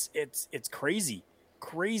it's crazy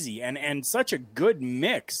and such a good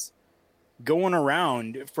mix going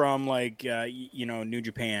around from New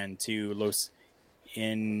Japan to Los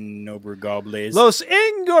Ingobernables. Los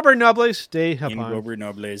Ingobernables de Japón.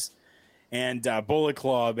 Ingobernables. And Bullet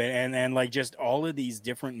Club and just all of these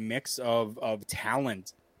different mix of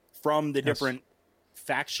talent from the different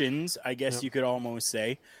factions, I guess you could almost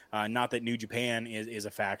say. Not that New Japan is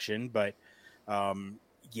a faction, but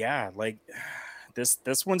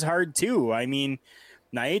this one's hard too. I mean,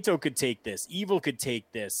 Naito could take this, Evil could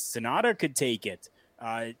take this, Sonata could take it.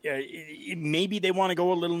 Maybe they want to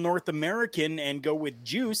go a little North American and go with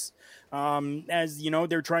Juice, as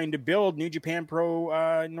they're trying to build New Japan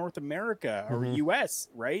Pro North America or US,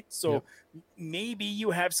 right? So maybe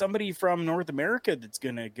you have somebody from North America that's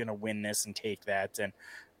gonna win this and take that. And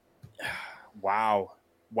wow.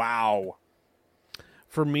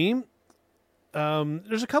 For me,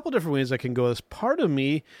 there's a couple different ways I can go. As part of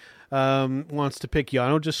me wants to pick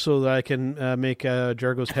Yano just so that I can make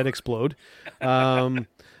Jargo's head explode.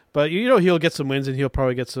 But, he'll get some wins and he'll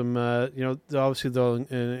probably get some, obviously they'll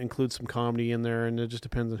include some comedy in there, and it just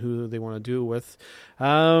depends on who they want to do it with.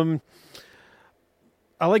 I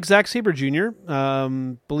like Zack Sabre Jr.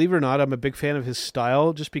 Believe it or not, I'm a big fan of his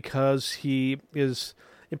style just because he is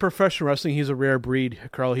in professional wrestling, he's a rare breed,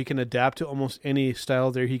 Carl. He can adapt to almost any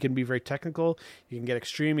style there. He can be very technical. He can get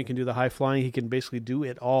extreme. He can do the high flying. He can basically do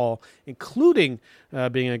it all, including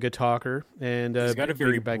being a good talker. And he's got a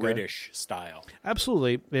very British style.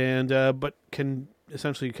 Absolutely. And but can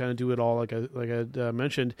essentially kind of do it all, like I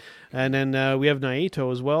mentioned. And then we have Naito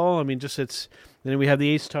as well. I mean, then we have the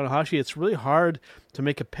Ace Tanahashi. It's really hard to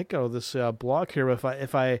make a pick out of this block here.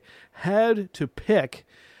 If I had to pick,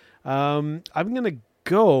 I'm going to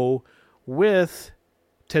go with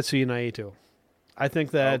Tetsuya Naito. I think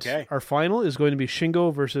that our final is going to be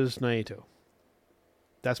Shingo versus Naito.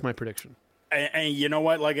 That's my prediction. And you know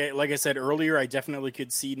what? Like I said earlier, I definitely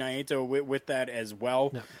could see Naito with that as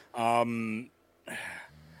well. Yeah.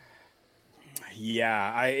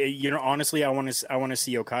 Honestly, I want to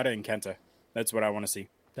see Okada and Kenta. That's what I want to see.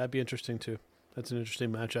 That'd be interesting too. That's an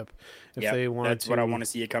interesting matchup. That's what I want to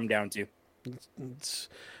see it come down to.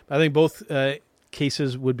 I think both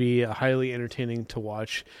cases would be highly entertaining to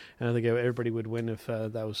watch, and I think everybody would win if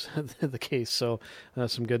that was the case. So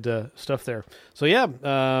some good stuff there. So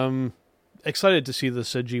excited to see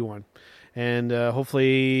this G1, and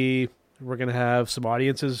hopefully we're going to have some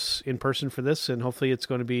audiences in person for this, and hopefully it's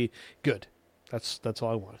going to be good. That's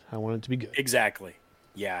all I want. I want it to be good. Exactly.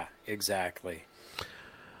 Yeah, exactly.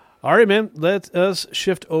 All right, man. Let us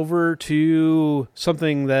shift over to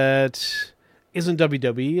something that isn't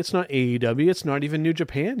WWE. It's not AEW. It's not even New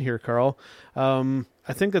Japan here, Carl. I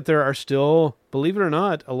think that there are still, believe it or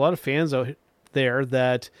not, a lot of fans out there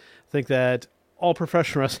that think that all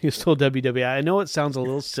professional wrestling is still WWE. I know it sounds a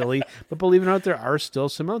little silly, but believe it or not, there are still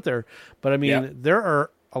some out there. But I mean, there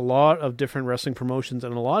are a lot of different wrestling promotions,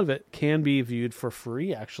 and a lot of it can be viewed for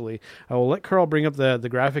free, actually. I will let Carl bring up the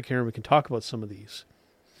graphic here, and we can talk about some of these.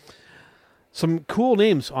 Some cool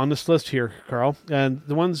names on this list here, Carl, and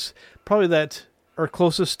the ones probably that are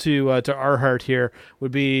closest to our heart here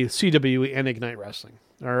would be CWE and Ignite Wrestling.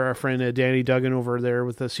 Our friend Danny Duggan over there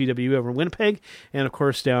with the CWE over in Winnipeg, and of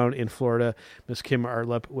course down in Florida, Miss Kim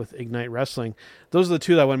Arlep with Ignite Wrestling. Those are the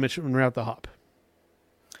two that I want to mention right off the hop.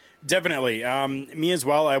 Definitely. Me as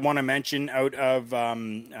well. I want to mention out of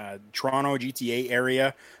Toronto, GTA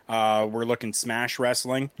area, we're looking Smash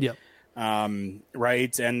Wrestling. Yep.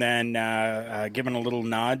 Right. And then giving a little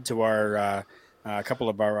nod to our a couple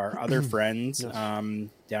of our other friends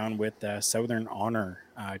down with Southern Honor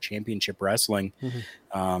Championship Wrestling.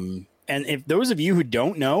 And if those of you who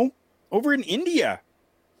don't know, over in India,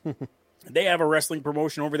 they have a wrestling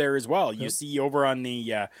promotion over there as well. You see over on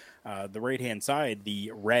the right-hand side,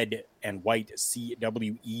 the red and white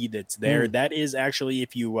CWE that's there. That is actually,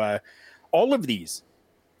 if you all of these,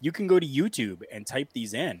 you can go to YouTube and type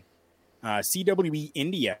these in. CWE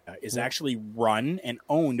India is actually run and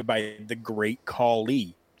owned by the great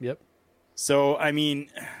Khali. Yep. So, I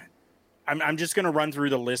mean, I'm just going to run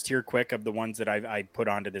through the list here quick of the ones that I put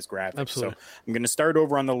onto this graphic. Absolutely. So I'm going to start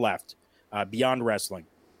over on the left. Beyond Wrestling.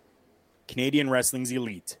 Canadian Wrestling's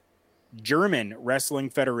Elite. German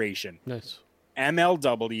Wrestling Federation. Nice.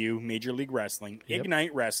 MLW, Major League Wrestling. Yep.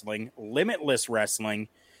 Ignite Wrestling. Limitless Wrestling.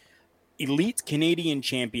 Elite Canadian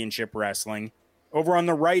Championship Wrestling. Over on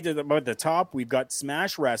the right, about the top, we've got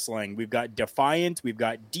Smash Wrestling. We've got Defiant. We've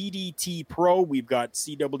got DDT Pro. We've got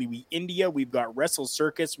CWE India. We've got Wrestle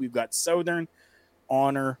Circus. We've got Southern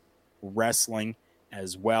Honor Wrestling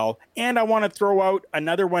as well. And I want to throw out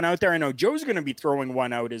another one out there. I know Joe's going to be throwing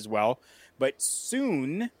one out as well. But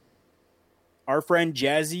soon, our friend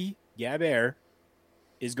Jazzy Gaber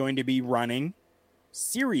is going to be running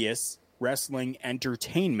Serious Wrestling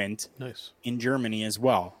Entertainment in Germany as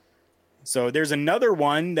well. So there's another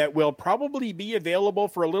one that will probably be available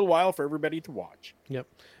for a little while for everybody to watch. Yep.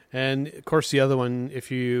 And, of course, the other one,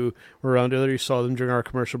 if you were around earlier, you saw them during our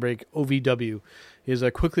commercial break, OVW, is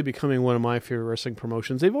quickly becoming one of my favorite wrestling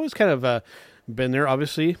promotions. They've always kind of been there,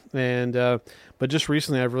 obviously, and but just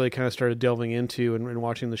recently I've really kind of started delving into and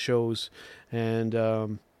watching the shows,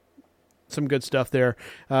 and some good stuff there.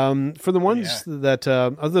 For the ones that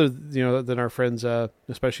other than our friends,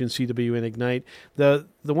 especially in CW and Ignite, the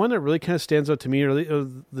one that really kind of stands out to me, or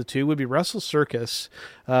the two, would be Wrestle Circus.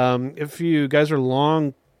 If you guys are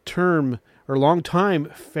long-time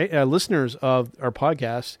listeners of our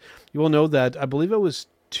podcast, you will know that I believe it was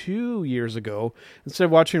 2 years ago, instead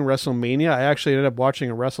of watching WrestleMania, I actually ended up watching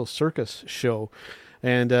a Wrestle Circus show.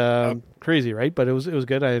 And crazy, right? But it was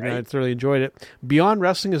good. I thoroughly enjoyed it. Beyond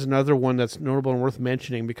Wrestling is another one that's notable and worth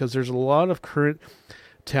mentioning because there's a lot of current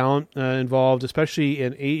talent involved, especially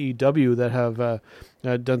in AEW that have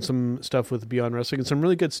done some stuff with Beyond Wrestling and some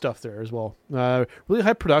really good stuff there as well. Really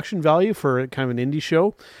high production value for kind of an indie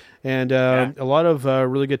show. And a lot of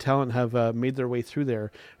really good talent have made their way through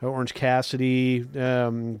there. Orange Cassidy,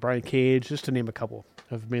 Brian Cage, just to name a couple,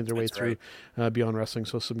 have made their way through Beyond Wrestling.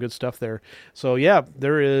 So some good stuff there. So yeah,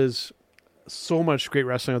 there is so much great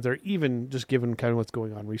wrestling out there, even just given kind of what's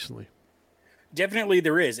going on recently. Definitely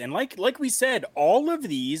there is. And like we said, all of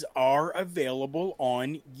these are available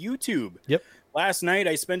on YouTube. Yep. Last night,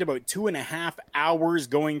 I spent about 2.5 hours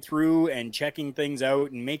going through and checking things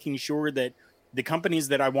out and making sure that the companies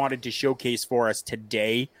that I wanted to showcase for us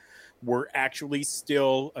today were actually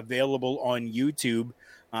still available on YouTube.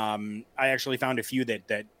 I actually found a few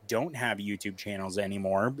that don't have YouTube channels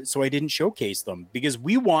anymore, so I didn't showcase them because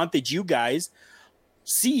we want that you guys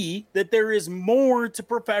see that there is more to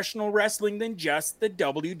professional wrestling than just the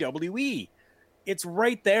WWE. It's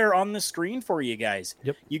right there on the screen for you guys.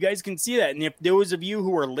 Yep. You guys can see that. And if those of you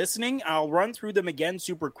who are listening, I'll run through them again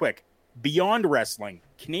super quick. Beyond Wrestling,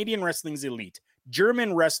 Canadian Wrestling's Elite,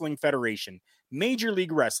 German Wrestling Federation, Major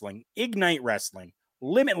League Wrestling, Ignite Wrestling,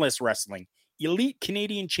 Limitless Wrestling, Elite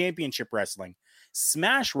Canadian Championship Wrestling,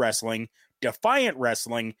 Smash Wrestling, Defiant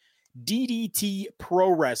Wrestling, DDT Pro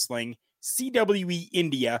Wrestling, CWE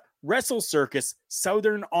India, Wrestle Circus,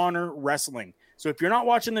 Southern Honor Wrestling. So if you're not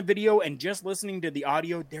watching the video and just listening to the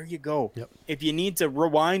audio, there you go. Yep. If you need to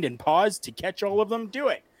rewind and pause to catch all of them, do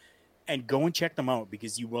it. And go and check them out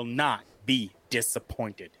because you will not be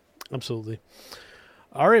disappointed. Absolutely.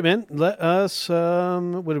 All right, man. Let us,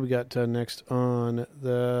 what do we got next on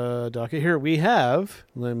the docket here? We have,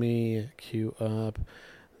 let me cue up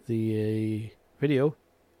the video,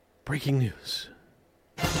 breaking news.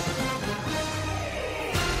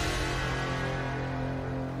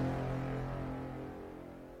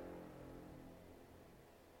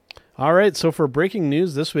 All right, so for breaking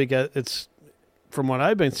news this week, it's, from what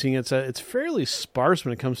I've been seeing, it's fairly sparse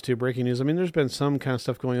when it comes to breaking news. I mean, there's been some kind of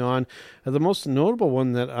stuff going on. The most notable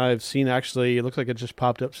one that I've seen, actually, it looks like it just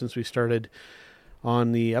popped up since we started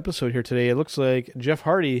on the episode here today. It looks like Jeff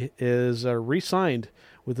Hardy is re-signed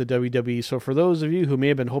with the WWE. So for those of you who may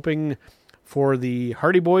have been hoping for the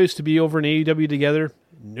Hardy Boys to be over in AEW together,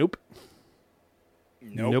 nope.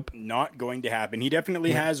 Nope. Not going to happen. He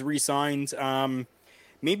definitely has re-signed.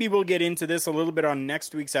 Maybe we'll get into this a little bit on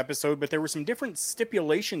next week's episode, but there were some different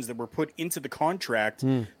stipulations that were put into the contract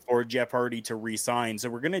for Jeff Hardy to re-sign. So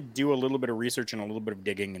we're going to do a little bit of research and a little bit of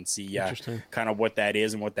digging and see kind of what that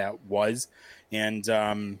is and what that was. And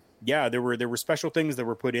there were special things that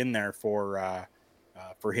were put in there for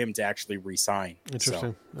him to actually re-sign.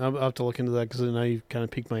 Interesting. So. I'll have to look into that because now you've kind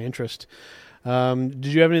of piqued my interest. Did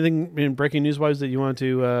you have anything in breaking news-wise that you want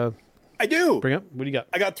to... I do. Bring up. What do you got?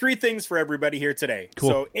 I got 3 things for everybody here today. Cool.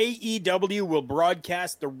 So AEW will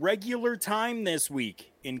broadcast the regular time this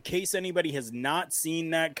week. In case anybody has not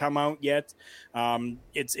seen that come out yet,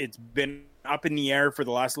 it's been up in the air for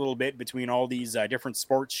the last little bit between all these different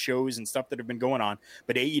sports shows and stuff that have been going on.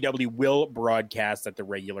 But AEW will broadcast at the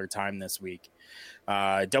regular time this week.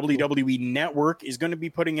 WWE Network is going to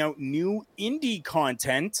be putting out new indie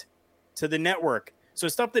content to the network. So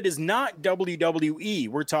stuff that is not WWE.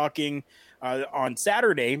 We're talking on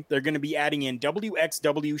Saturday, they're going to be adding in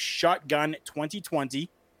WXW Shotgun 2020,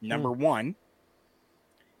 number 1.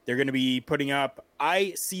 They're going to be putting up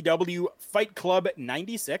ICW Fight Club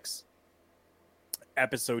 96,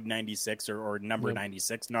 episode 96 or number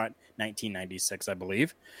 96, not 1996, I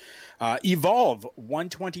believe. Evolve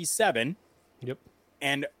 127. Yep.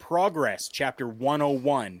 And Progress Chapter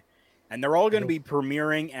 101. And they're all going to be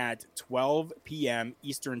premiering at 12 p.m.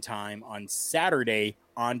 Eastern Time on Saturday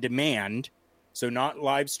on demand. So not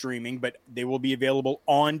live streaming, but they will be available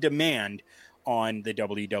on demand on the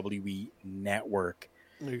WWE Network.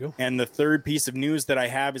 There you go. And the third piece of news that I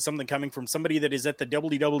have is something coming from somebody that is at the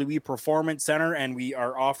WWE Performance Center, and we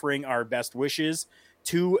are offering our best wishes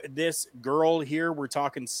to this girl here. We're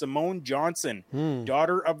talking Simone Johnson,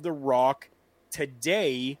 daughter of The Rock.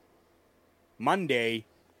 Today, Monday,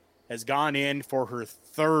 has gone in for her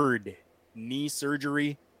 3rd knee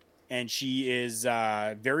surgery, and she is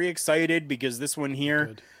very excited because this one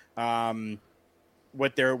here,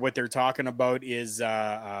 what they're talking about is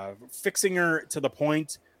fixing her to the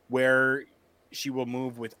point where she will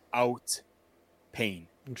move without pain.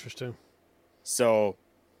 Interesting. So,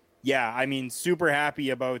 yeah, I mean, super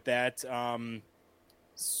happy about that.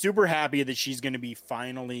 super happy that she's going to be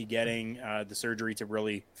finally getting the surgery to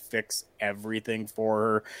really fix everything for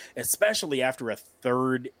her, especially after a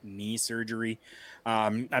third knee surgery.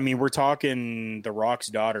 I mean, we're talking The Rock's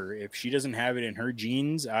daughter. If she doesn't have it in her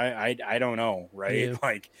genes, I don't know, right?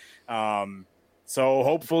 Yeah. So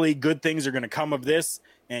hopefully good things are going to come of this,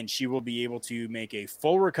 and she will be able to make a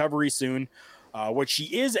full recovery soon. What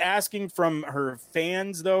she is asking from her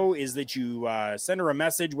fans, though, is that you send her a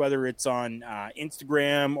message, whether it's on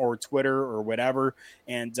Instagram or Twitter or whatever,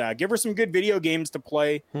 and give her some good video games to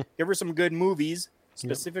play. Give her some good movies,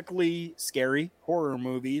 specifically scary horror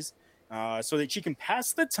movies, so that she can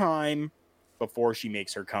pass the time before she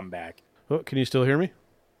makes her comeback. Oh, can you still hear me?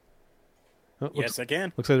 Oh, Yes, I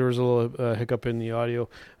can. Looks like there was a little hiccup in the audio.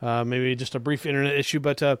 Maybe just a brief internet issue.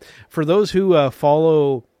 But for those who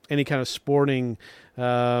follow any kind of sporting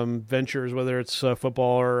ventures, whether it's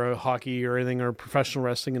football or hockey or anything, or professional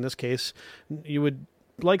wrestling in this case, you would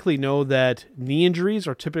likely know that knee injuries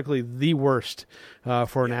are typically the worst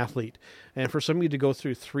for an athlete. And for somebody to go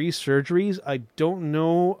through 3 surgeries, I don't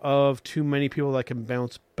know of too many people that can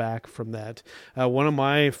bounce back from that. One of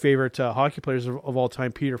my favorite hockey players of all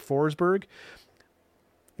time, Peter Forsberg,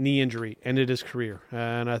 knee injury, ended his career.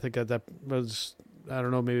 And I think that was, I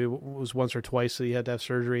don't know, maybe it was once or twice that he had to have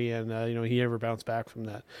surgery, and he never bounced back from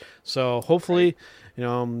that. So hopefully,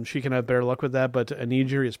 she can have better luck with that. But a knee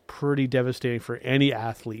injury is pretty devastating for any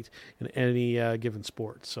athlete in any given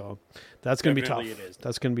sport. So that's going to be tough. It is.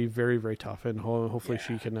 That's going to be very, very tough, and hopefully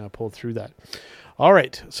she can pull through that. All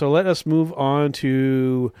right, so let us move on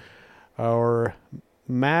to our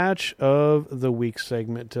match of the week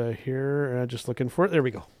segment here. Just looking for it. There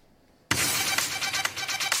we go.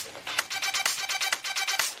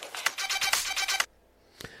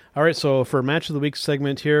 All right, so for match of the week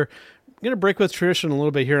segment here, I'm going to break with tradition a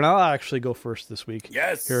little bit here, and I'll actually go first this week.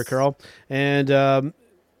 Yes. Here, Carl. And I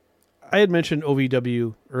had mentioned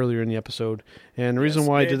OVW earlier in the episode, and the reason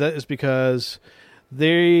why I did that is because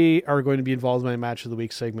they are going to be involved in my match of the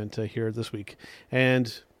week segment here this week.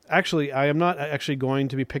 And actually, I am not actually going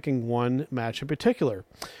to be picking one match in particular.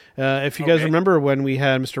 If you guys remember when we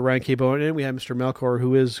had Mr. Ryan K. Bowen and we had Mr. Melkor,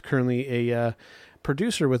 who is currently a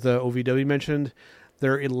producer with OVW, mentioned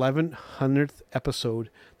their 1100th episode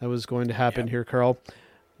that was going to happen here, Carl.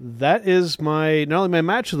 That is not only my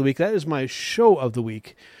match of the week, that is my show of the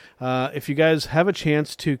week. If you guys have a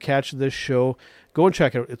chance to catch this show, go and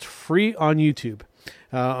check it out. It's free on YouTube,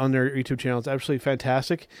 on their YouTube channel. It's absolutely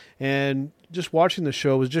fantastic. And just watching the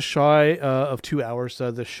show was just shy of 2 hours,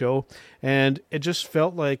 this show. And it just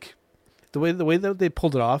felt like the way that they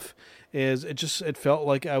pulled it off is it felt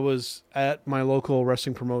like I was at my local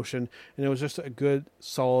wrestling promotion, and it was just a good,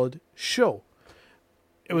 solid show.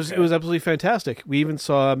 It was absolutely fantastic. We even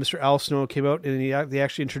saw Mr. Al Snow came out, and they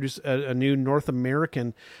actually introduced a new North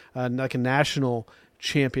American, like a national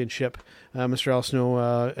championship. Mr. Al Snow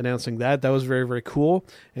announcing that was very, very cool,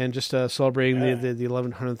 and just celebrating the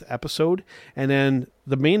 1100th episode. And then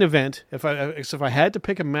the main event, if I had to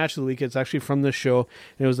pick a match of the week, it's actually from this show.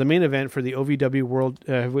 And it was the main event for the OVW World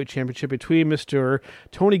Heavyweight Championship between Mr.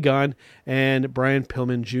 Tony Gunn and Brian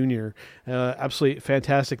Pillman Jr. Absolutely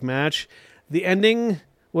fantastic match. The ending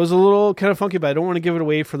was a little kind of funky, but I don't want to give it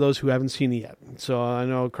away for those who haven't seen it yet. So I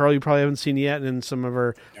know, Carl, you probably haven't seen it yet, and some of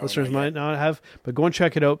our listeners might not have, but go and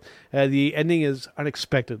check it out. The ending is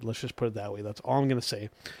unexpected. Let's just put it that way. That's all I'm going to say.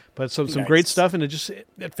 But some great stuff, and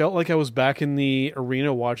it felt like I was back in the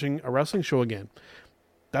arena watching a wrestling show again.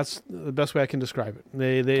 That's the best way I can describe it.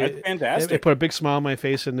 That's fantastic. They put a big smile on my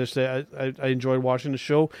face, and I enjoyed watching the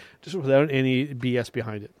show just without any BS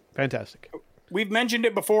behind it. Fantastic. We've mentioned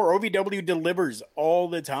it before. OVW delivers all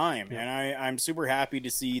the time, and I'm super happy to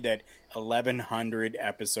see that 1,100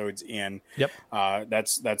 episodes in. Yep,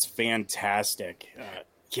 that's fantastic.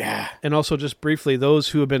 Yeah. And also, just briefly, those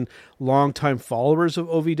who have been longtime followers of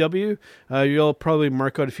OVW, you'll probably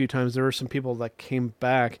mark out a few times. There were some people that came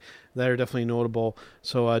back that are definitely notable.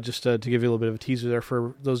 So just to give you a little bit of a teaser there,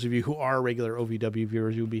 for those of you who are regular OVW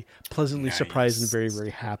viewers, you'll be pleasantly surprised and very,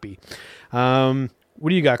 very happy. What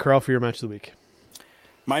do you got, Carl, for your match of the week?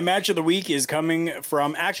 My match of the week is coming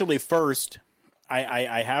from, actually, first,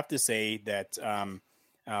 I have to say that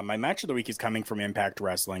my match of the week is coming from Impact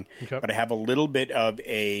Wrestling, but I have a little bit of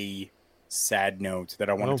a sad note that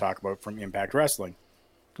I want to talk about from Impact Wrestling.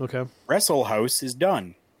 Okay. Wrestle House is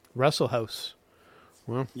done. Wrestle House.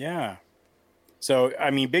 Well, yeah. So, I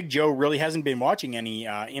mean, Big Joe really hasn't been watching any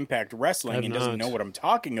Impact Wrestling and doesn't know what I'm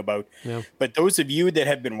talking about. Yeah. But those of you that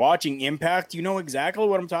have been watching Impact, you know exactly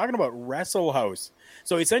what I'm talking about. Wrestle House.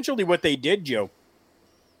 So essentially what they did, Joe,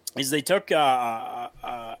 is they took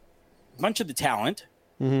a bunch of the talent,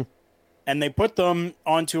 and they put them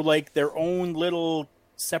onto like their own little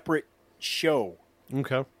separate show.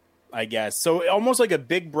 Okay. I guess. So almost like a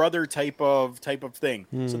Big Brother type of thing.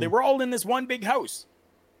 So they were all in this one big house,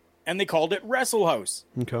 and they called it Wrestle House.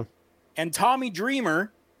 Okay. And Tommy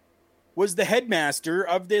Dreamer was the headmaster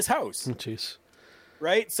of this house. Jeez.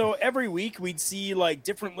 Right? So every week we'd see like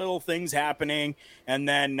different little things happening, and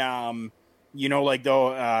then like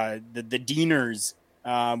the Deaners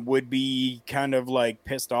would be kind of like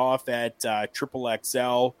pissed off at Triple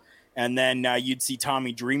XL, and then you'd see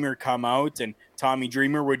Tommy Dreamer come out, and Tommy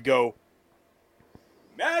Dreamer would go,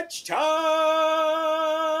 "Match time!"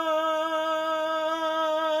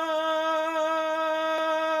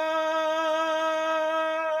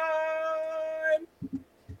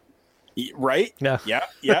 Right? Yeah.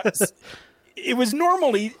 Yeah. It was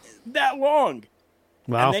normally that long.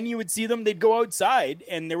 Wow. And then you would see them, they'd go outside,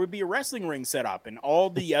 and there would be a wrestling ring set up, and all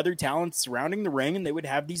the other talents surrounding the ring, and they would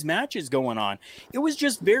have these matches going on. It was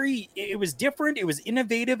just it was different, it was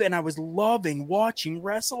innovative, and I was loving watching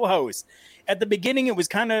Wrestle House. At the beginning, it was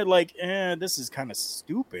kind of like, this is kind of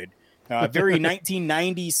stupid. Very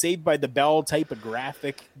 1990s Saved by the Bell type of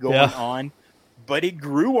graphic going on. But it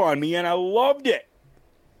grew on me, and I loved it.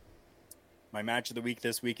 My match of the week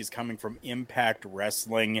this week is coming from Impact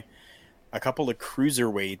Wrestling. A couple of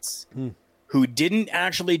cruiserweights who didn't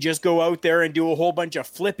actually just go out there and do a whole bunch of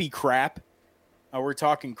flippy crap. We're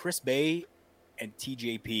talking Chris Bay and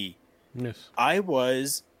TJP. Yes. I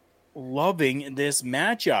was loving this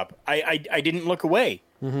matchup. I didn't look away.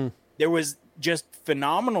 Mm-hmm. There was just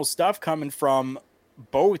phenomenal stuff coming from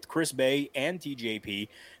both Chris Bay and TJP.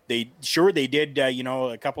 They did,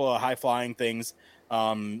 a couple of high flying things,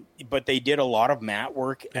 but they did a lot of mat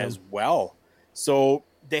work as well. So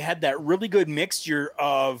they had that really good mixture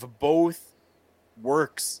of both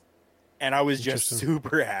works, and I was just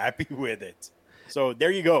super happy with it. So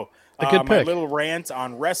there you go. My little rant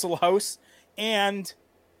on Wrestle House and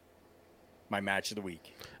my match of the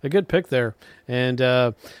week. A good pick there. And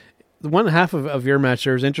the one half of your match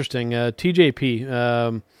there is interesting.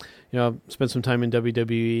 TJP, spent some time in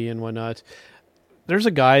WWE and whatnot. There's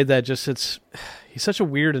a guy that just he's such a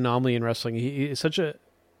weird anomaly in wrestling. He's such a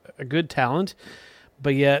good talent,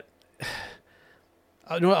 but yet,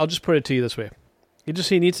 I'll just put it to you this way.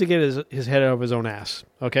 He needs to get his head out of his own ass.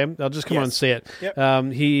 Okay? I'll just come on and say it.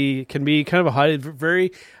 Yep. He can be kind of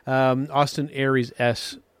very Austin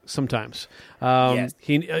Aries-esque sometimes.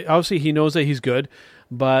 He knows that he's good,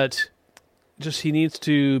 but just he needs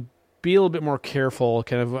to be a little bit more careful,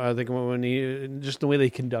 kind of, I think, when just the way that he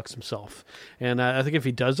conducts himself. And I think if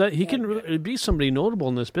he does that, he can be somebody notable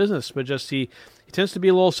in this business, but just he tends to be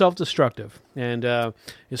a little self-destructive. And,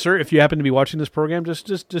 sir, if you happen to be watching this program, just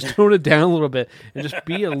tone it down a little bit and just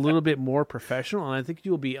be a little bit more professional. And I think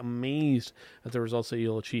you'll be amazed at the results that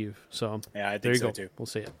you'll achieve. So yeah, I think there you so go. too. We'll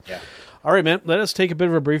see it. Yeah. All right, man. Let us take a bit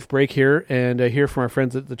of a brief break here and hear from our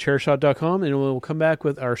friends at thechairshot.com, and we'll come back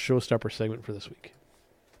with our showstopper segment for this week.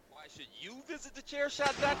 Visit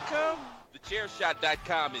thechairshot.com.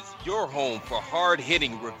 Thechairshot.com is your home for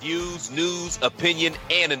hard-hitting reviews, news, opinion,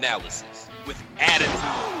 and analysis with attitude.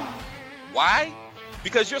 Why?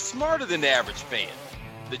 Because you're smarter than the average fan.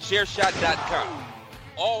 Thechairshot.com.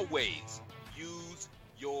 Always use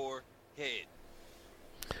your head.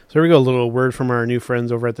 So there we go, a little word from our new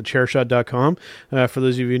friends over at thechairshot.com. For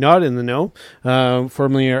those of you not in the know,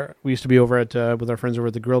 formerly we used to be over at with our friends over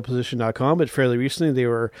at thegorillposition.com, but fairly recently they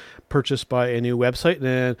were purchased by a new website,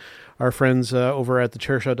 and our friends over at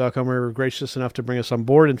thechairshot.com were gracious enough to bring us on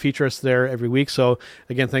board and feature us there every week. So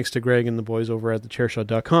again, thanks to Greg and the boys over at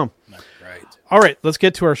thechairshot.com. That's right. All right, let's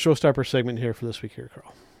get to our showstopper segment here for this week here,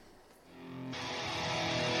 Carl.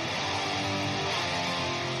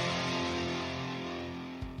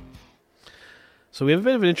 So we have a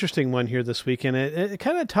bit of an interesting one here this week, and it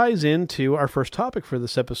kind of ties into our first topic for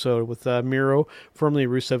this episode with Miro, formerly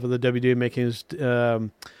Rusev of the WWE,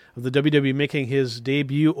 making his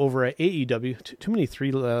debut over at AEW. Too many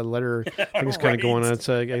three-letter things kind of going on. It's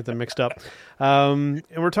I get them mixed up. And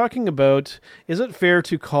we're talking about, is it fair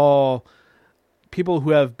to call people who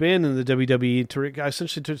have been in the WWE to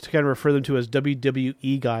essentially to kind of refer them to as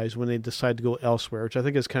WWE guys when they decide to go elsewhere, which I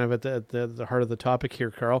think is kind of at the heart of the topic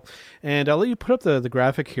here, Carl. And I'll let you put up the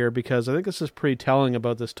graphic here because I think this is pretty telling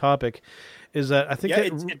about this topic, is that I think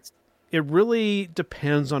it really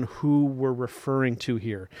depends on who we're referring to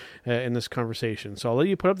here in this conversation. So I'll let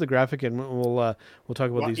you put up the graphic and we'll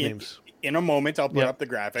talk about these names. In a moment, I'll put up the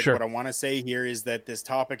graphic. Sure. What I want to say here is that this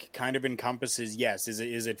topic kind of encompasses, yes, is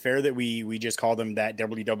it fair that we just call them that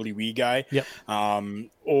WWE guy? Yep.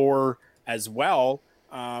 Or as well,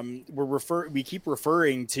 we keep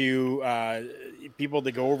referring to people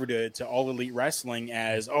that go over to All Elite Wrestling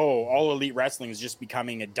as, All Elite Wrestling is just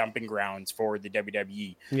becoming a dumping grounds for the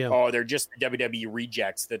WWE. Yeah. Oh, they're just the WWE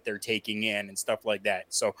rejects that they're taking in and stuff like that.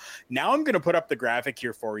 So now I'm going to put up the graphic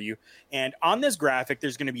here for you. And on this graphic,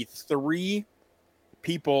 there's going to be 3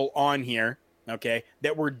 people on here, okay,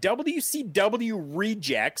 that were WCW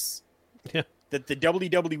rejects. Yeah. That the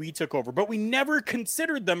WWE took over, but we never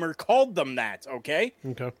considered them or called them that, okay?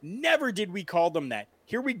 Okay. Never did we call them that.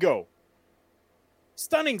 Here we go.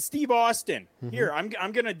 Stunning Steve Austin. Mm-hmm. Here,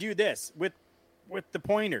 I'm going to do this with the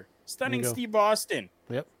pointer. Stunning Steve Austin.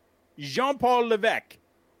 Yep. Jean-Paul Levesque.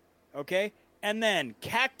 Okay? And then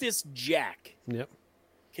Cactus Jack. Yep.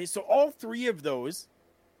 Okay, so all 3 of those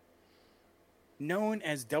known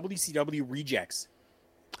as WCW rejects.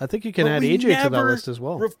 I think you can But add we AJ to that never list as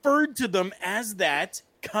well. referred to them as that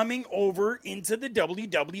coming over into the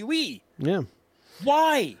WWE. Yeah.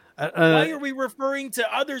 Why? Why are we referring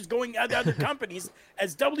to others going to other companies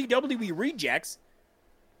as WWE rejects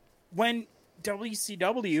when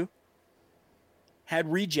WCW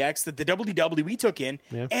had rejects that the WWE took in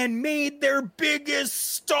and made their biggest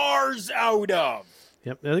stars out of?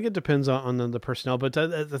 Yep, I think it depends on the personnel, but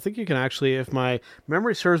I think you can actually, if my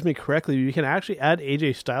memory serves me correctly, you can actually add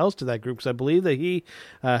AJ Styles to that group, because I believe that he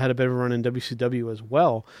had a bit of a run in WCW as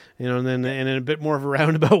well, and then and in a bit more of a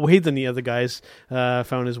roundabout way than the other guys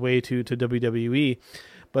found his way to WWE.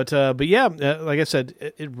 But yeah, like I said,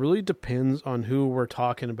 it really depends on who we're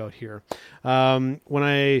talking about here. When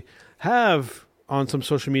I have on some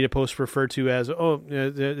social media posts referred to as,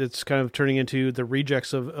 it's kind of turning into the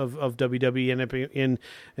rejects of WWE and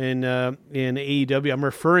in AEW. I'm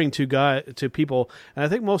referring to people, and I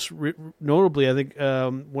think most notably, I think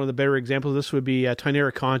one of the better examples of this would be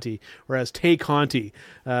Tainara Conti, or as Tay Conti,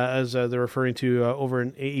 as they're referring to over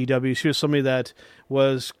in AEW. She was somebody that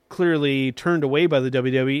was clearly turned away by the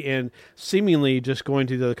WWE and seemingly just going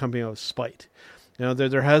to the company out of spite.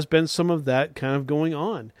 There has been some of that kind of going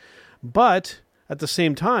on, but at the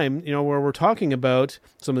same time, where we're talking about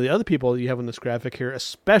some of the other people that you have on this graphic here,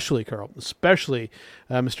 especially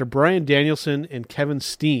Mr. Bryan Danielson and Kevin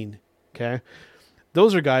Steen, okay?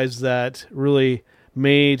 Those are guys that really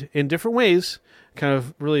made, in different ways, kind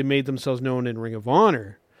of really made themselves known in Ring of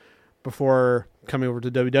Honor before coming over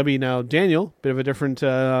to WWE. Now, Daniel, bit of a different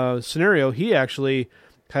scenario. He actually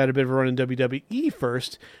had a bit of a run in WWE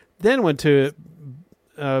first, then went to,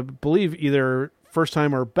 believe, either first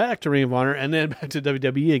time or back to Ring of Honor, and then back to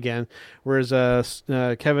WWE again. Whereas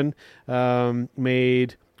Kevin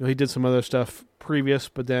he did some other stuff previous,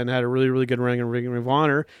 but then had a really, really good run in Ring of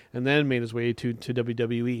Honor, and then made his way to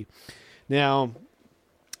WWE. Now,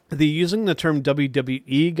 using the term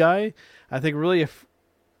WWE guy, I think really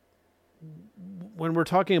when we're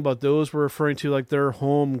talking about those, we're referring to like their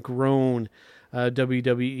homegrown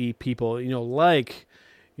WWE people, like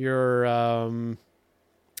your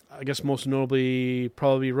I guess most notably,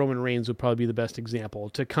 probably Roman Reigns would probably be the best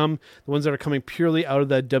example. The ones that are coming purely out of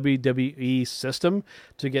that WWE system,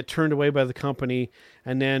 to get turned away by the company,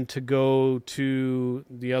 and then to go to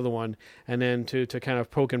the other one, and then to kind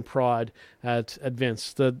of poke and prod at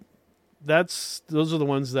Vince. Those are the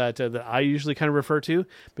ones that I usually kind of refer to,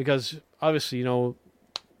 because obviously,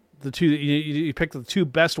 the two you pick the 2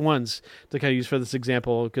 best ones to kind of use for this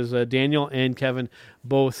example, because Daniel and Kevin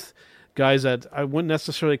both guys that I wouldn't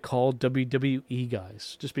necessarily call WWE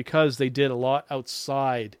guys, just because they did a lot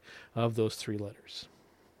outside of those 3 letters.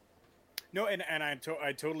 No, and I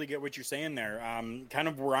totally get what you're saying there. Kind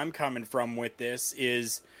of where I'm coming from with this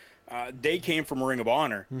is they came from Ring of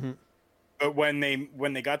Honor. Mm-hmm. But when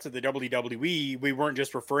they got to the WWE, we weren't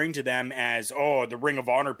just referring to them as, the Ring of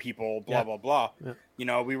Honor people, blah, blah, blah.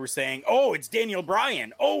 Yeah. We were saying, it's Daniel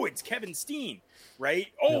Bryan. It's Kevin Steen. Right?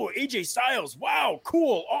 AJ Styles. Wow.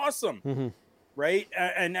 Cool. Awesome. Mm-hmm. Right?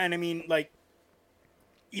 And I mean, like,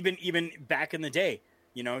 even back in the day,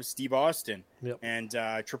 Steve Austin and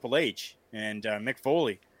Triple H and Mick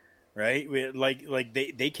Foley, right?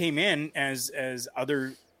 They came in as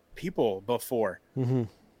other people before, mm-hmm.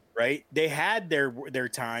 right? They had their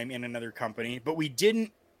time in another company, but we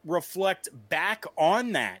didn't reflect back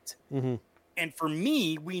on that. Mm-hmm. And for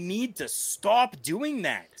me, we need to stop doing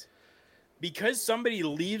that. Because somebody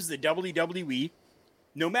leaves the WWE,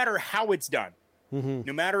 no matter how it's done, mm-hmm.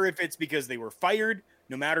 no matter if it's because they were fired,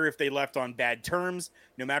 no matter if they left on bad terms,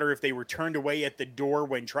 no matter if they were turned away at the door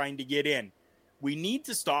when trying to get in, we need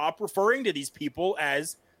to stop referring to these people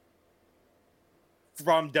as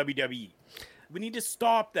from WWE. We need to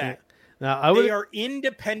stop that. Now, they are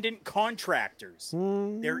independent contractors.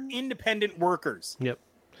 They're independent workers. Yep.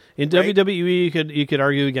 In right? WWE, you could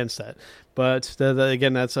argue against that, but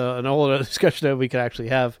again, that's an whole discussion that we could actually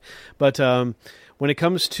have. But when it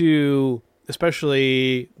comes to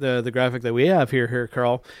especially the graphic that we have here,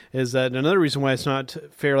 Carl, is that another reason why it's not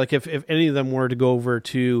fair. Like if any of them were to go over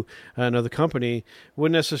to another company,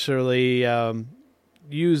 wouldn't necessarily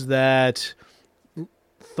use that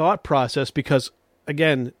thought process because,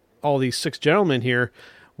 again, all these 6 gentlemen here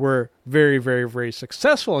were very, very, very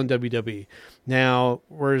successful in WWE. Now,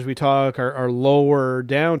 whereas we talk our lower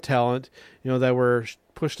down talent, that were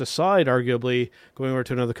pushed aside, arguably going over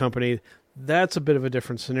to another company. That's a bit of a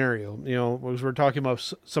different scenario. Because we're talking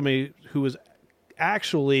about somebody who was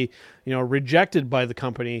actually, rejected by the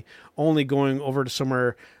company, only going over to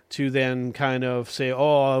somewhere to then kind of say,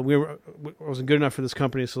 "Oh, I wasn't good enough for this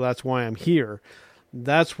company, so that's why I'm here."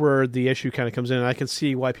 That's where the issue kind of comes in. And I can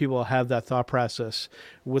see why people have that thought process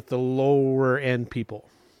with the lower end people,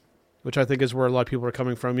 which I think is where a lot of people are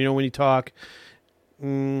coming from. When you talk.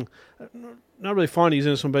 Not really fond of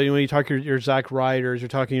using this one, but when you talk your Zack Ryders, you're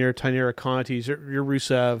talking your Tainara Contis, your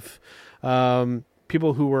Rusev,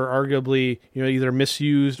 people who were arguably either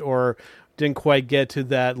misused or didn't quite get to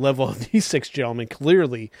that level of these 6 gentlemen.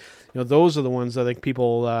 Clearly, those are the ones I think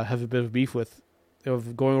people have a bit of beef with,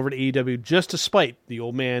 of going over to AEW just to spite the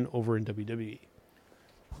old man over in WWE.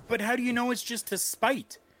 But how do you know it's just to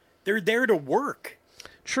spite? They're there to work.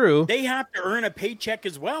 True. They have to earn a paycheck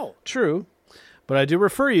as well. True. But I do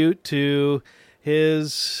refer you to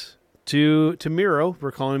to Miro.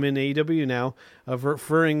 We're calling him in AEW now, of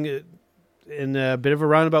referring in a bit of a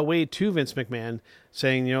roundabout way to Vince McMahon,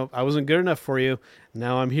 saying, I wasn't good enough for you.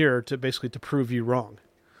 Now I'm here to basically to prove you wrong.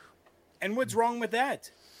 And what's wrong with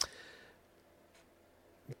that?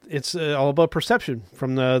 It's all about perception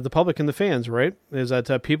from the public and the fans, right? Is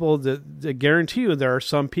that people that guarantee you there are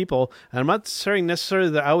some people, and I'm not saying necessarily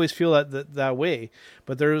that I always feel that way,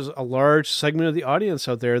 but there's a large segment of the audience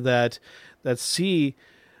out there that see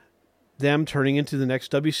them turning into the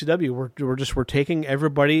next WCW. We're taking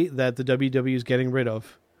everybody that the WWE is getting rid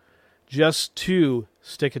of just to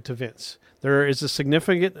stick it to Vince. There are a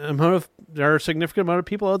significant amount of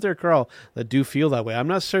people out there, Carl, that do feel that way. I'm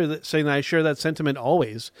not saying that I share that sentiment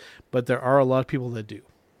always, but there are a lot of people that do.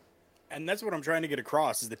 And that's what I'm trying to get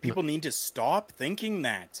across, is that people need to stop thinking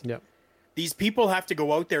that. Yep. These people have to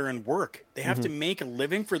go out there and work. They have to make a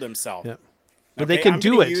living for themselves. Yep. But they can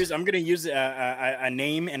do it. I'm going to use a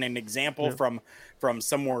name and an example from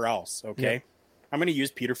somewhere else, okay? Yep. I'm going to use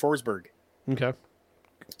Peter Forsberg. Okay.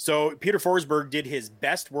 So Peter Forsberg did his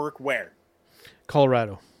best work where?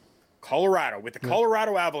 Colorado, with the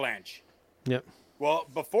Colorado Avalanche. Yep. Well,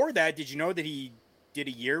 before that, did you know that he did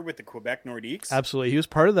a year with the Quebec Nordiques? Absolutely. He was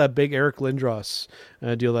part of that big Eric Lindros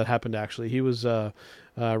deal that happened, actually. He was right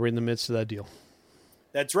in the midst of that deal.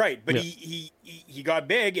 That's right. But he got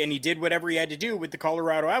big, and he did whatever he had to do with the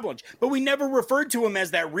Colorado Avalanche. But we never referred to him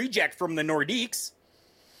as that reject from the Nordiques.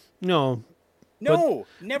 No. No,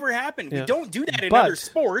 never happened. We don't do that in other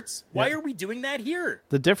sports. Why are we doing that here?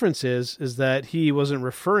 The difference is that he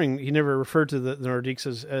never referred to the Nordiques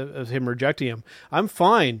as him rejecting him. I'm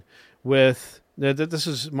fine with that. This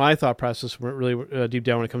is my thought process really deep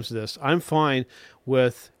down when it comes to this. I'm fine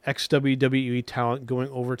with ex-WWE talent going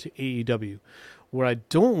over to AEW. What I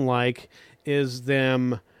don't like is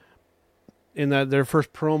them in their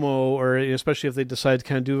first promo, or especially if they decide to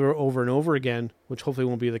kind of do it over and over again, which hopefully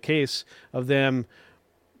won't be the case, of them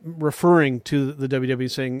referring to the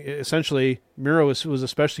WWE, saying essentially Miro was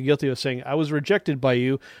especially guilty of saying, "I was rejected by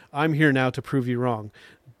you. I'm here now to prove you wrong."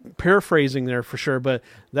 Paraphrasing there for sure, but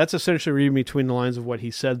that's essentially reading between the lines of what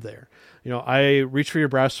he said there. I reach for your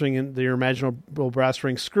brass ring and your imaginable brass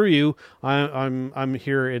ring. Screw you. I'm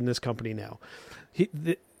here in this company now.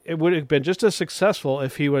 It would have been just as successful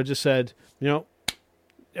if he would have just said,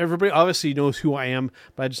 everybody obviously knows who I am,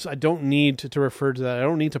 but I don't need to refer to that. I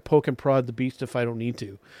don't need to poke and prod the beast if I don't need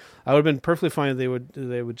to. I would have been perfectly fine if they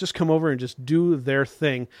would just come over and just do their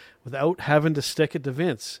thing without having to stick it to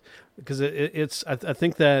Vince, because I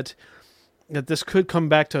think that this could come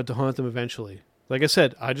back to haunt them eventually. Like I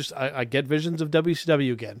said, I get visions of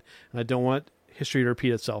WCW again, and I don't want history to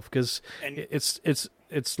repeat itself, because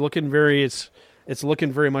it's looking very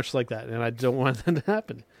much like that, and I don't want that to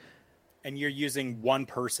happen. And you're using one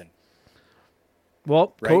person.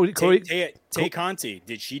 Well, right? Tay Conti,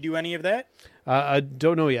 did she do any of that? I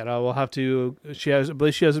don't know yet. I will have to. I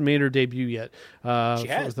believe she hasn't made her debut yet. She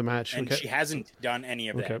has the match, and she hasn't done any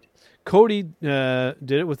of that. Cody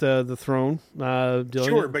did it with the throne.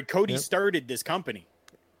 Sure, but Cody started this company.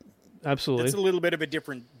 Absolutely, that's a little bit of a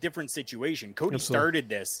different situation. Cody started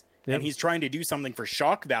this, and he's trying to do something for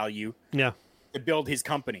shock value. Yeah. To build his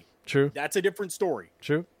company. True. That's a different story.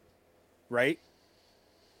 True. right?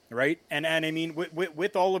 Right. And I mean,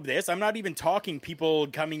 with all of this, I'm not even talking people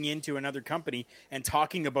coming into another company and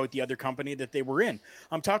talking about the other company that they were in.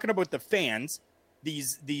 I'm talking about the fans,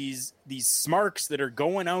 these smarks that are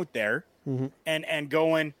going out there and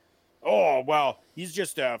going, oh, well, he's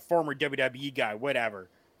just a former WWE guy, whatever.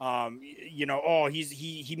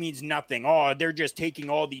 He means nothing. Oh, they're just taking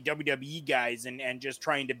all the WWE guys and just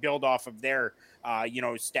trying to build off of their,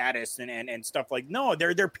 status and stuff like, no,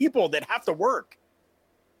 they're people that have to work.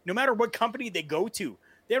 No matter what company they go to,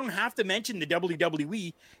 they don't have to mention the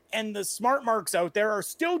WWE, and the smart marks out there are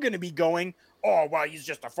still going to be going, oh, well, he's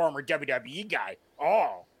just a former WWE guy.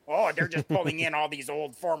 Oh, they're just pulling in all these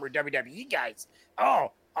old former WWE guys.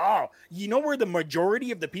 Oh, you know where the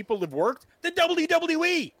majority of the people have worked? The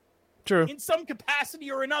WWE. True. In some capacity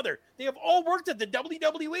or another. They have all worked at the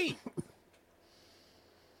WWE.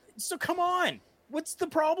 So come on. What's the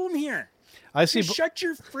problem here? I see. Just shut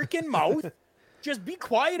your freaking mouth. Just be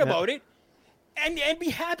quiet about it and be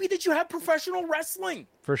happy that you have professional wrestling.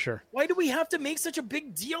 For sure. Why do we have to make such a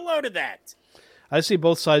big deal out of that? I see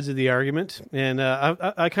both sides of the argument, and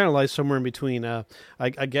I kind of lie somewhere in between. I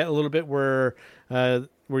get a little bit where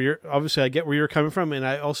you're obviously I get where you're coming from, and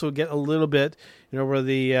I also get a little bit, where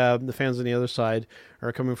the fans on the other side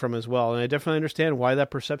are coming from as well. And I definitely understand why that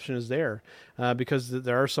perception is there, because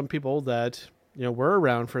there are some people that were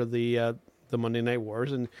around for the Monday Night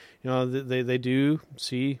Wars, and they do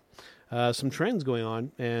see some trends going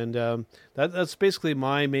on, and that's basically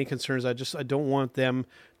my main concern. Is I don't want them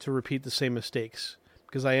to repeat the same mistakes,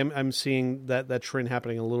 because I'm seeing that trend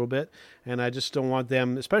happening a little bit, and I just don't want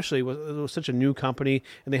them, especially with such a new company,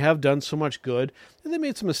 and they have done so much good, and they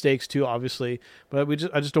made some mistakes too, obviously, but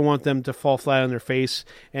I just don't want them to fall flat on their face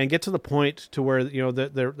and get to the point to where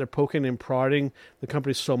they're poking and prodding the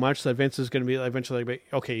company so much that Vince is going to be eventually like,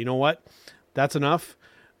 okay, you know what? That's enough.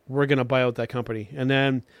 We're going to buy out that company. And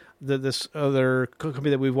then this other company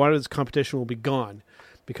that we've wanted as competition will be gone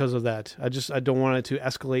because of that. I don't want it to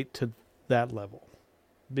escalate to that level,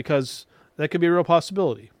 because that could be a real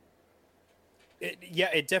possibility.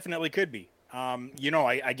 It definitely could be.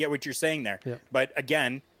 I get what you're saying there. Yeah. But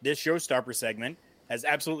again, this showstopper segment has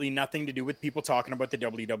absolutely nothing to do with people talking about the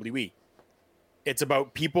WWE. It's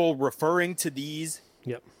about people referring to these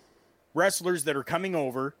wrestlers that are coming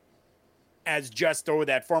over as just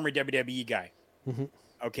that former WWE guy. Mm-hmm.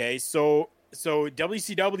 Okay, so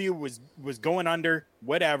WCW was going under,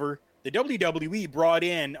 whatever. The WWE brought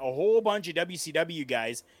in a whole bunch of WCW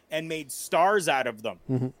guys and made stars out of them.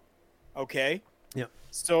 Mm-hmm. Okay? Yeah.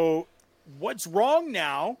 So what's wrong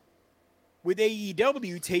now with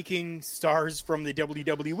AEW taking stars from the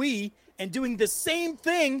WWE and doing the same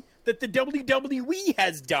thing that the WWE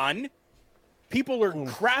has done? People are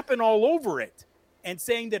crapping all over it and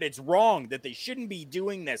saying that it's wrong, that they shouldn't be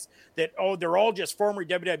doing this, that, they're all just former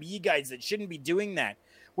WWE guys that shouldn't be doing that.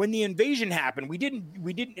 When the invasion happened, we didn't,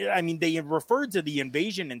 I mean, they referred to the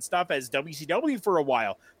invasion and stuff as WCW for a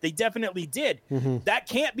while. They definitely did. Mm-hmm. That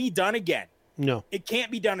can't be done again. No. It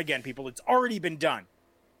can't be done again, people. It's already been done.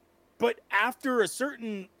 But after a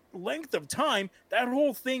certain length of time, that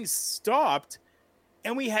whole thing stopped,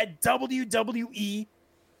 and we had WWE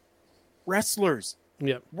wrestlers,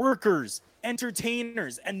 workers,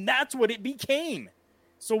 entertainers, and that's what it became.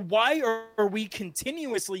 So why are we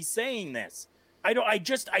continuously saying this?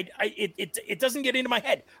 It doesn't get into my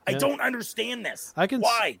head. I don't understand this.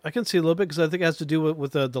 Why? I can see a little bit, because I think it has to do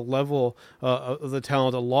with the level of the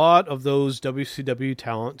talent. A lot of those WCW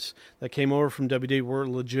talents that came over from WWE were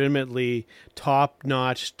legitimately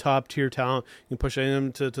top-notch, top-tier talent. You can push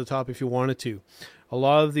them to the top if you wanted to. A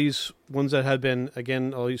lot of these ones that have been,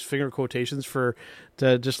 again, I'll use finger quotations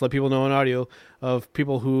to just let people know on audio, of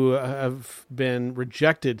people who have been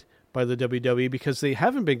rejected by the WWE because they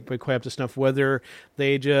haven't been quite up to snuff, whether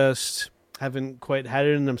they just haven't quite had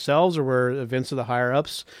it in themselves, or where events of the higher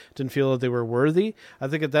ups didn't feel that they were worthy. I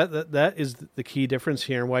think that is the key difference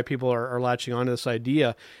here, and why people are latching on to this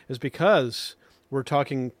idea, is because we're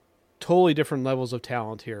talking totally different levels of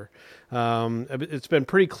talent here. It's been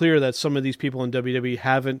pretty clear that some of these people in WWE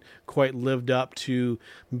haven't quite lived up to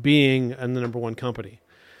being in the number one company.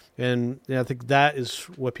 And I think that is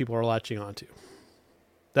what people are latching onto.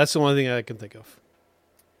 That's the only thing I can think of.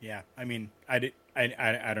 Yeah, I mean, I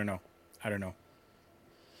don't know.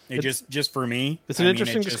 Just for me, it's an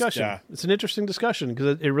interesting discussion. It's an interesting discussion,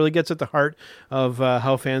 because it really gets at the heart of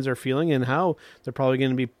how fans are feeling and how they're probably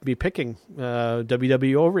going to be picking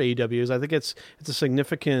WWE over AEW. I think it's a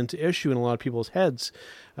significant issue in a lot of people's heads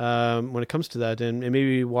when it comes to that, and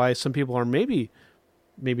maybe why some people are maybe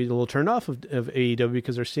a little turned off of AEW,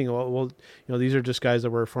 because they're seeing, these are just guys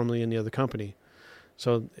that were formerly in the other company.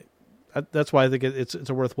 So that's why I think it's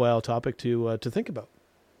a worthwhile topic to think about.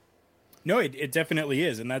 No, it definitely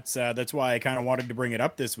is, and that's why I kind of wanted to bring it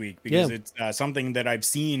up this week, because it's something that I've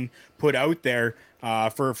seen put out there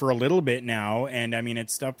for a little bit now, and I mean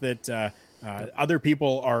it's stuff that other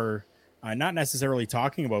people are not necessarily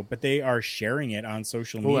talking about, but they are sharing it on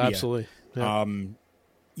social media. Oh, absolutely.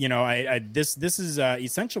 Yeah. This is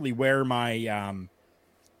essentially where my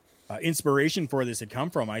inspiration for this had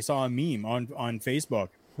come from. I saw a meme on Facebook.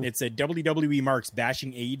 It said WWE marks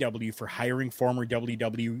bashing AEW for hiring former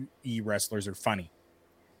WWE wrestlers are funny.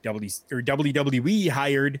 WWE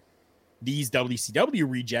hired these WCW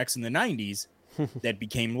rejects in the 90s that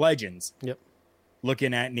became legends. Yep.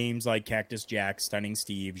 Looking at names like Cactus Jack, Stunning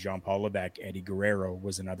Steve, Jean-Paul Levesque, Eddie Guerrero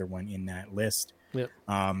was another one in that list. Yep.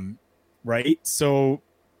 Right? So,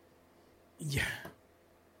 yeah,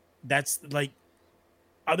 that's like,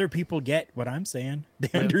 other people get what I'm saying.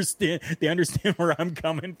 They understand where I'm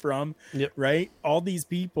coming from. Yep. Right? All these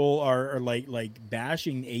people are like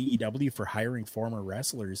bashing AEW for hiring former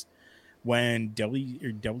wrestlers when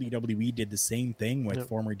WWE did the same thing with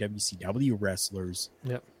former WCW wrestlers.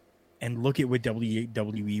 Yep. And look at what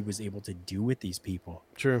WWE was able to do with these people.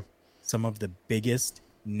 True. Some of the biggest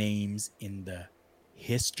names in the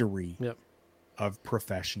history of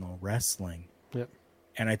professional wrestling. Yep.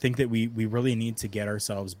 And I think that we really need to get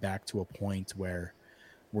ourselves back to a point where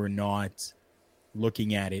we're not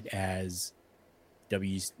looking at it as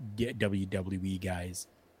WWE guys,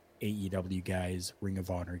 AEW guys, Ring of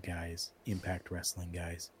Honor guys, Impact Wrestling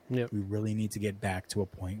guys. Yep. We really need to get back to a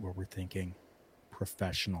point where we're thinking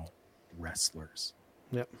professional wrestlers.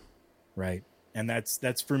 Yep. Right. And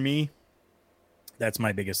that's for me, that's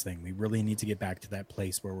my biggest thing. We really need to get back to that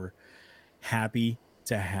place where we're happy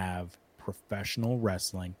to have professional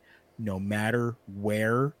wrestling, no matter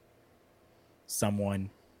where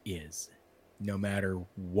someone is, no matter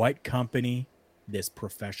what company this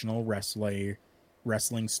professional wrestling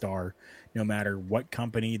star, no matter what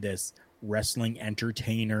company this wrestling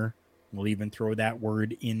entertainer, we'll even throw that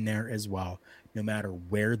word in there as well, no matter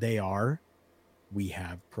where they are, we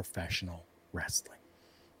have professional wrestling.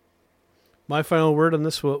 My final word on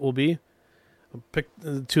this will be, I'll pick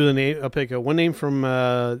I'll pick one name from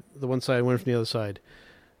the one side, one from the other side.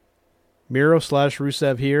 Miro /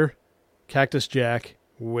 Rusev here, Cactus Jack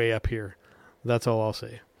way up here. That's all I'll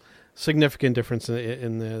say. Significant difference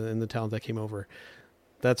in the talent that came over.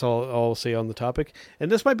 That's all I'll say on the topic. And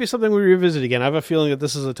this might be something we revisit again. I have a feeling that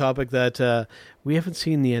this is a topic that we haven't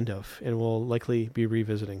seen the end of, and we'll likely be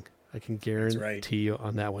revisiting. I can guarantee you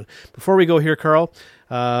on that one. Before we go here, Carl,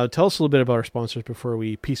 tell us a little bit about our sponsors before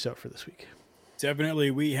we peace out for this week. Definitely.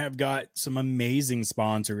 We have got some amazing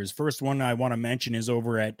sponsors. First one I want to mention is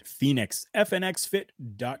over at Phoenix,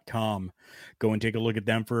 fnxfit.com. Go and take a look at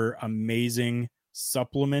them for amazing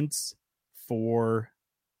supplements for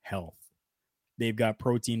health. They've got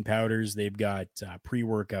protein powders. They've got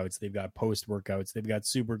pre-workouts. They've got post-workouts. They've got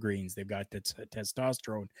super greens. They've got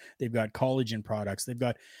testosterone. They've got collagen products. They've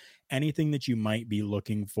got anything that you might be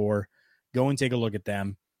looking for. Go and take a look at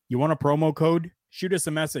them. You want a promo code? Shoot us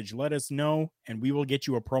a message. Let us know, and we will get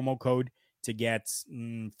you a promo code to get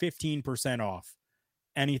 15% off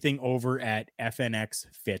anything over at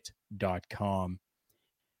fnxfit.com.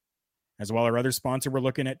 As well, our other sponsor, we're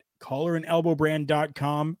looking at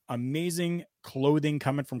collarandelbowbrand.com. Amazing clothing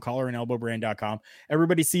coming from collarandelbowbrand.com.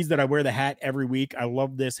 Everybody sees that I wear the hat every week. I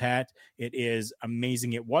love this hat. It is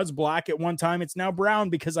amazing. It was black at one time. It's now brown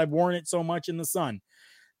because I've worn it so much in the sun.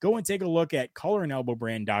 Go and take a look at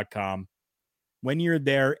collarandelbowbrand.com. When you're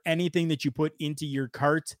there, anything that you put into your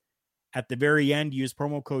cart, at the very end, use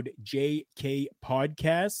promo code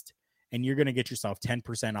JKPodcast, and you're going to get yourself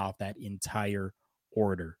 10% off that entire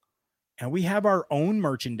order. And we have our own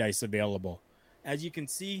merchandise available. As you can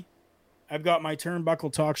see, I've got my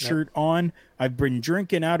Turnbuckle Talk shirt on. I've been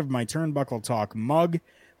drinking out of my Turnbuckle Talk mug.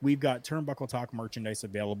 We've got Turnbuckle Talk merchandise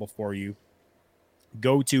available for you.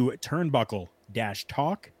 Go to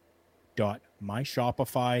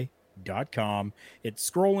turnbuckle-talk.myshopify.com. It's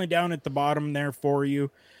scrolling down at the bottom there for you.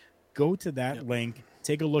 Go to that link.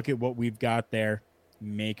 Take a look at what we've got there.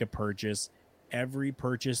 Make a purchase. Every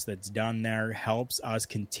purchase that's done there helps us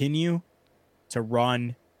continue to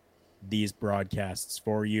run these broadcasts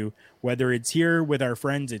for you, whether it's here with our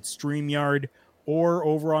friends at StreamYard or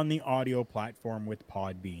over on the audio platform with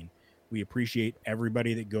Podbean. We appreciate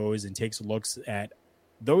everybody that goes and takes looks at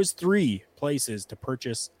those three places to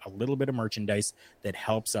purchase a little bit of merchandise that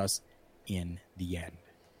helps us in the end.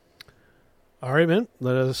 All right, man.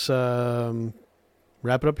 Let us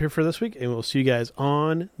wrap it up here for this week, and we'll see you guys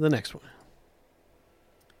on the next one.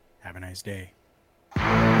 Have a nice day.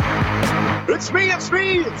 It's me.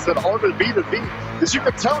 It's an art of B to B. As you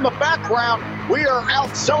can tell in the background, we are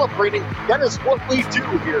out celebrating. That is what we do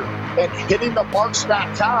here at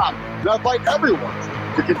hittingthemarks.com. And I invite everyone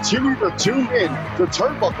to continue to tune in to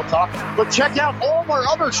Turnbuckle Talk, but check out all our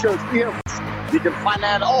other shows we have. You can find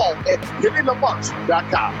that all at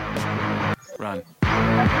hittingthemarks.com. Run.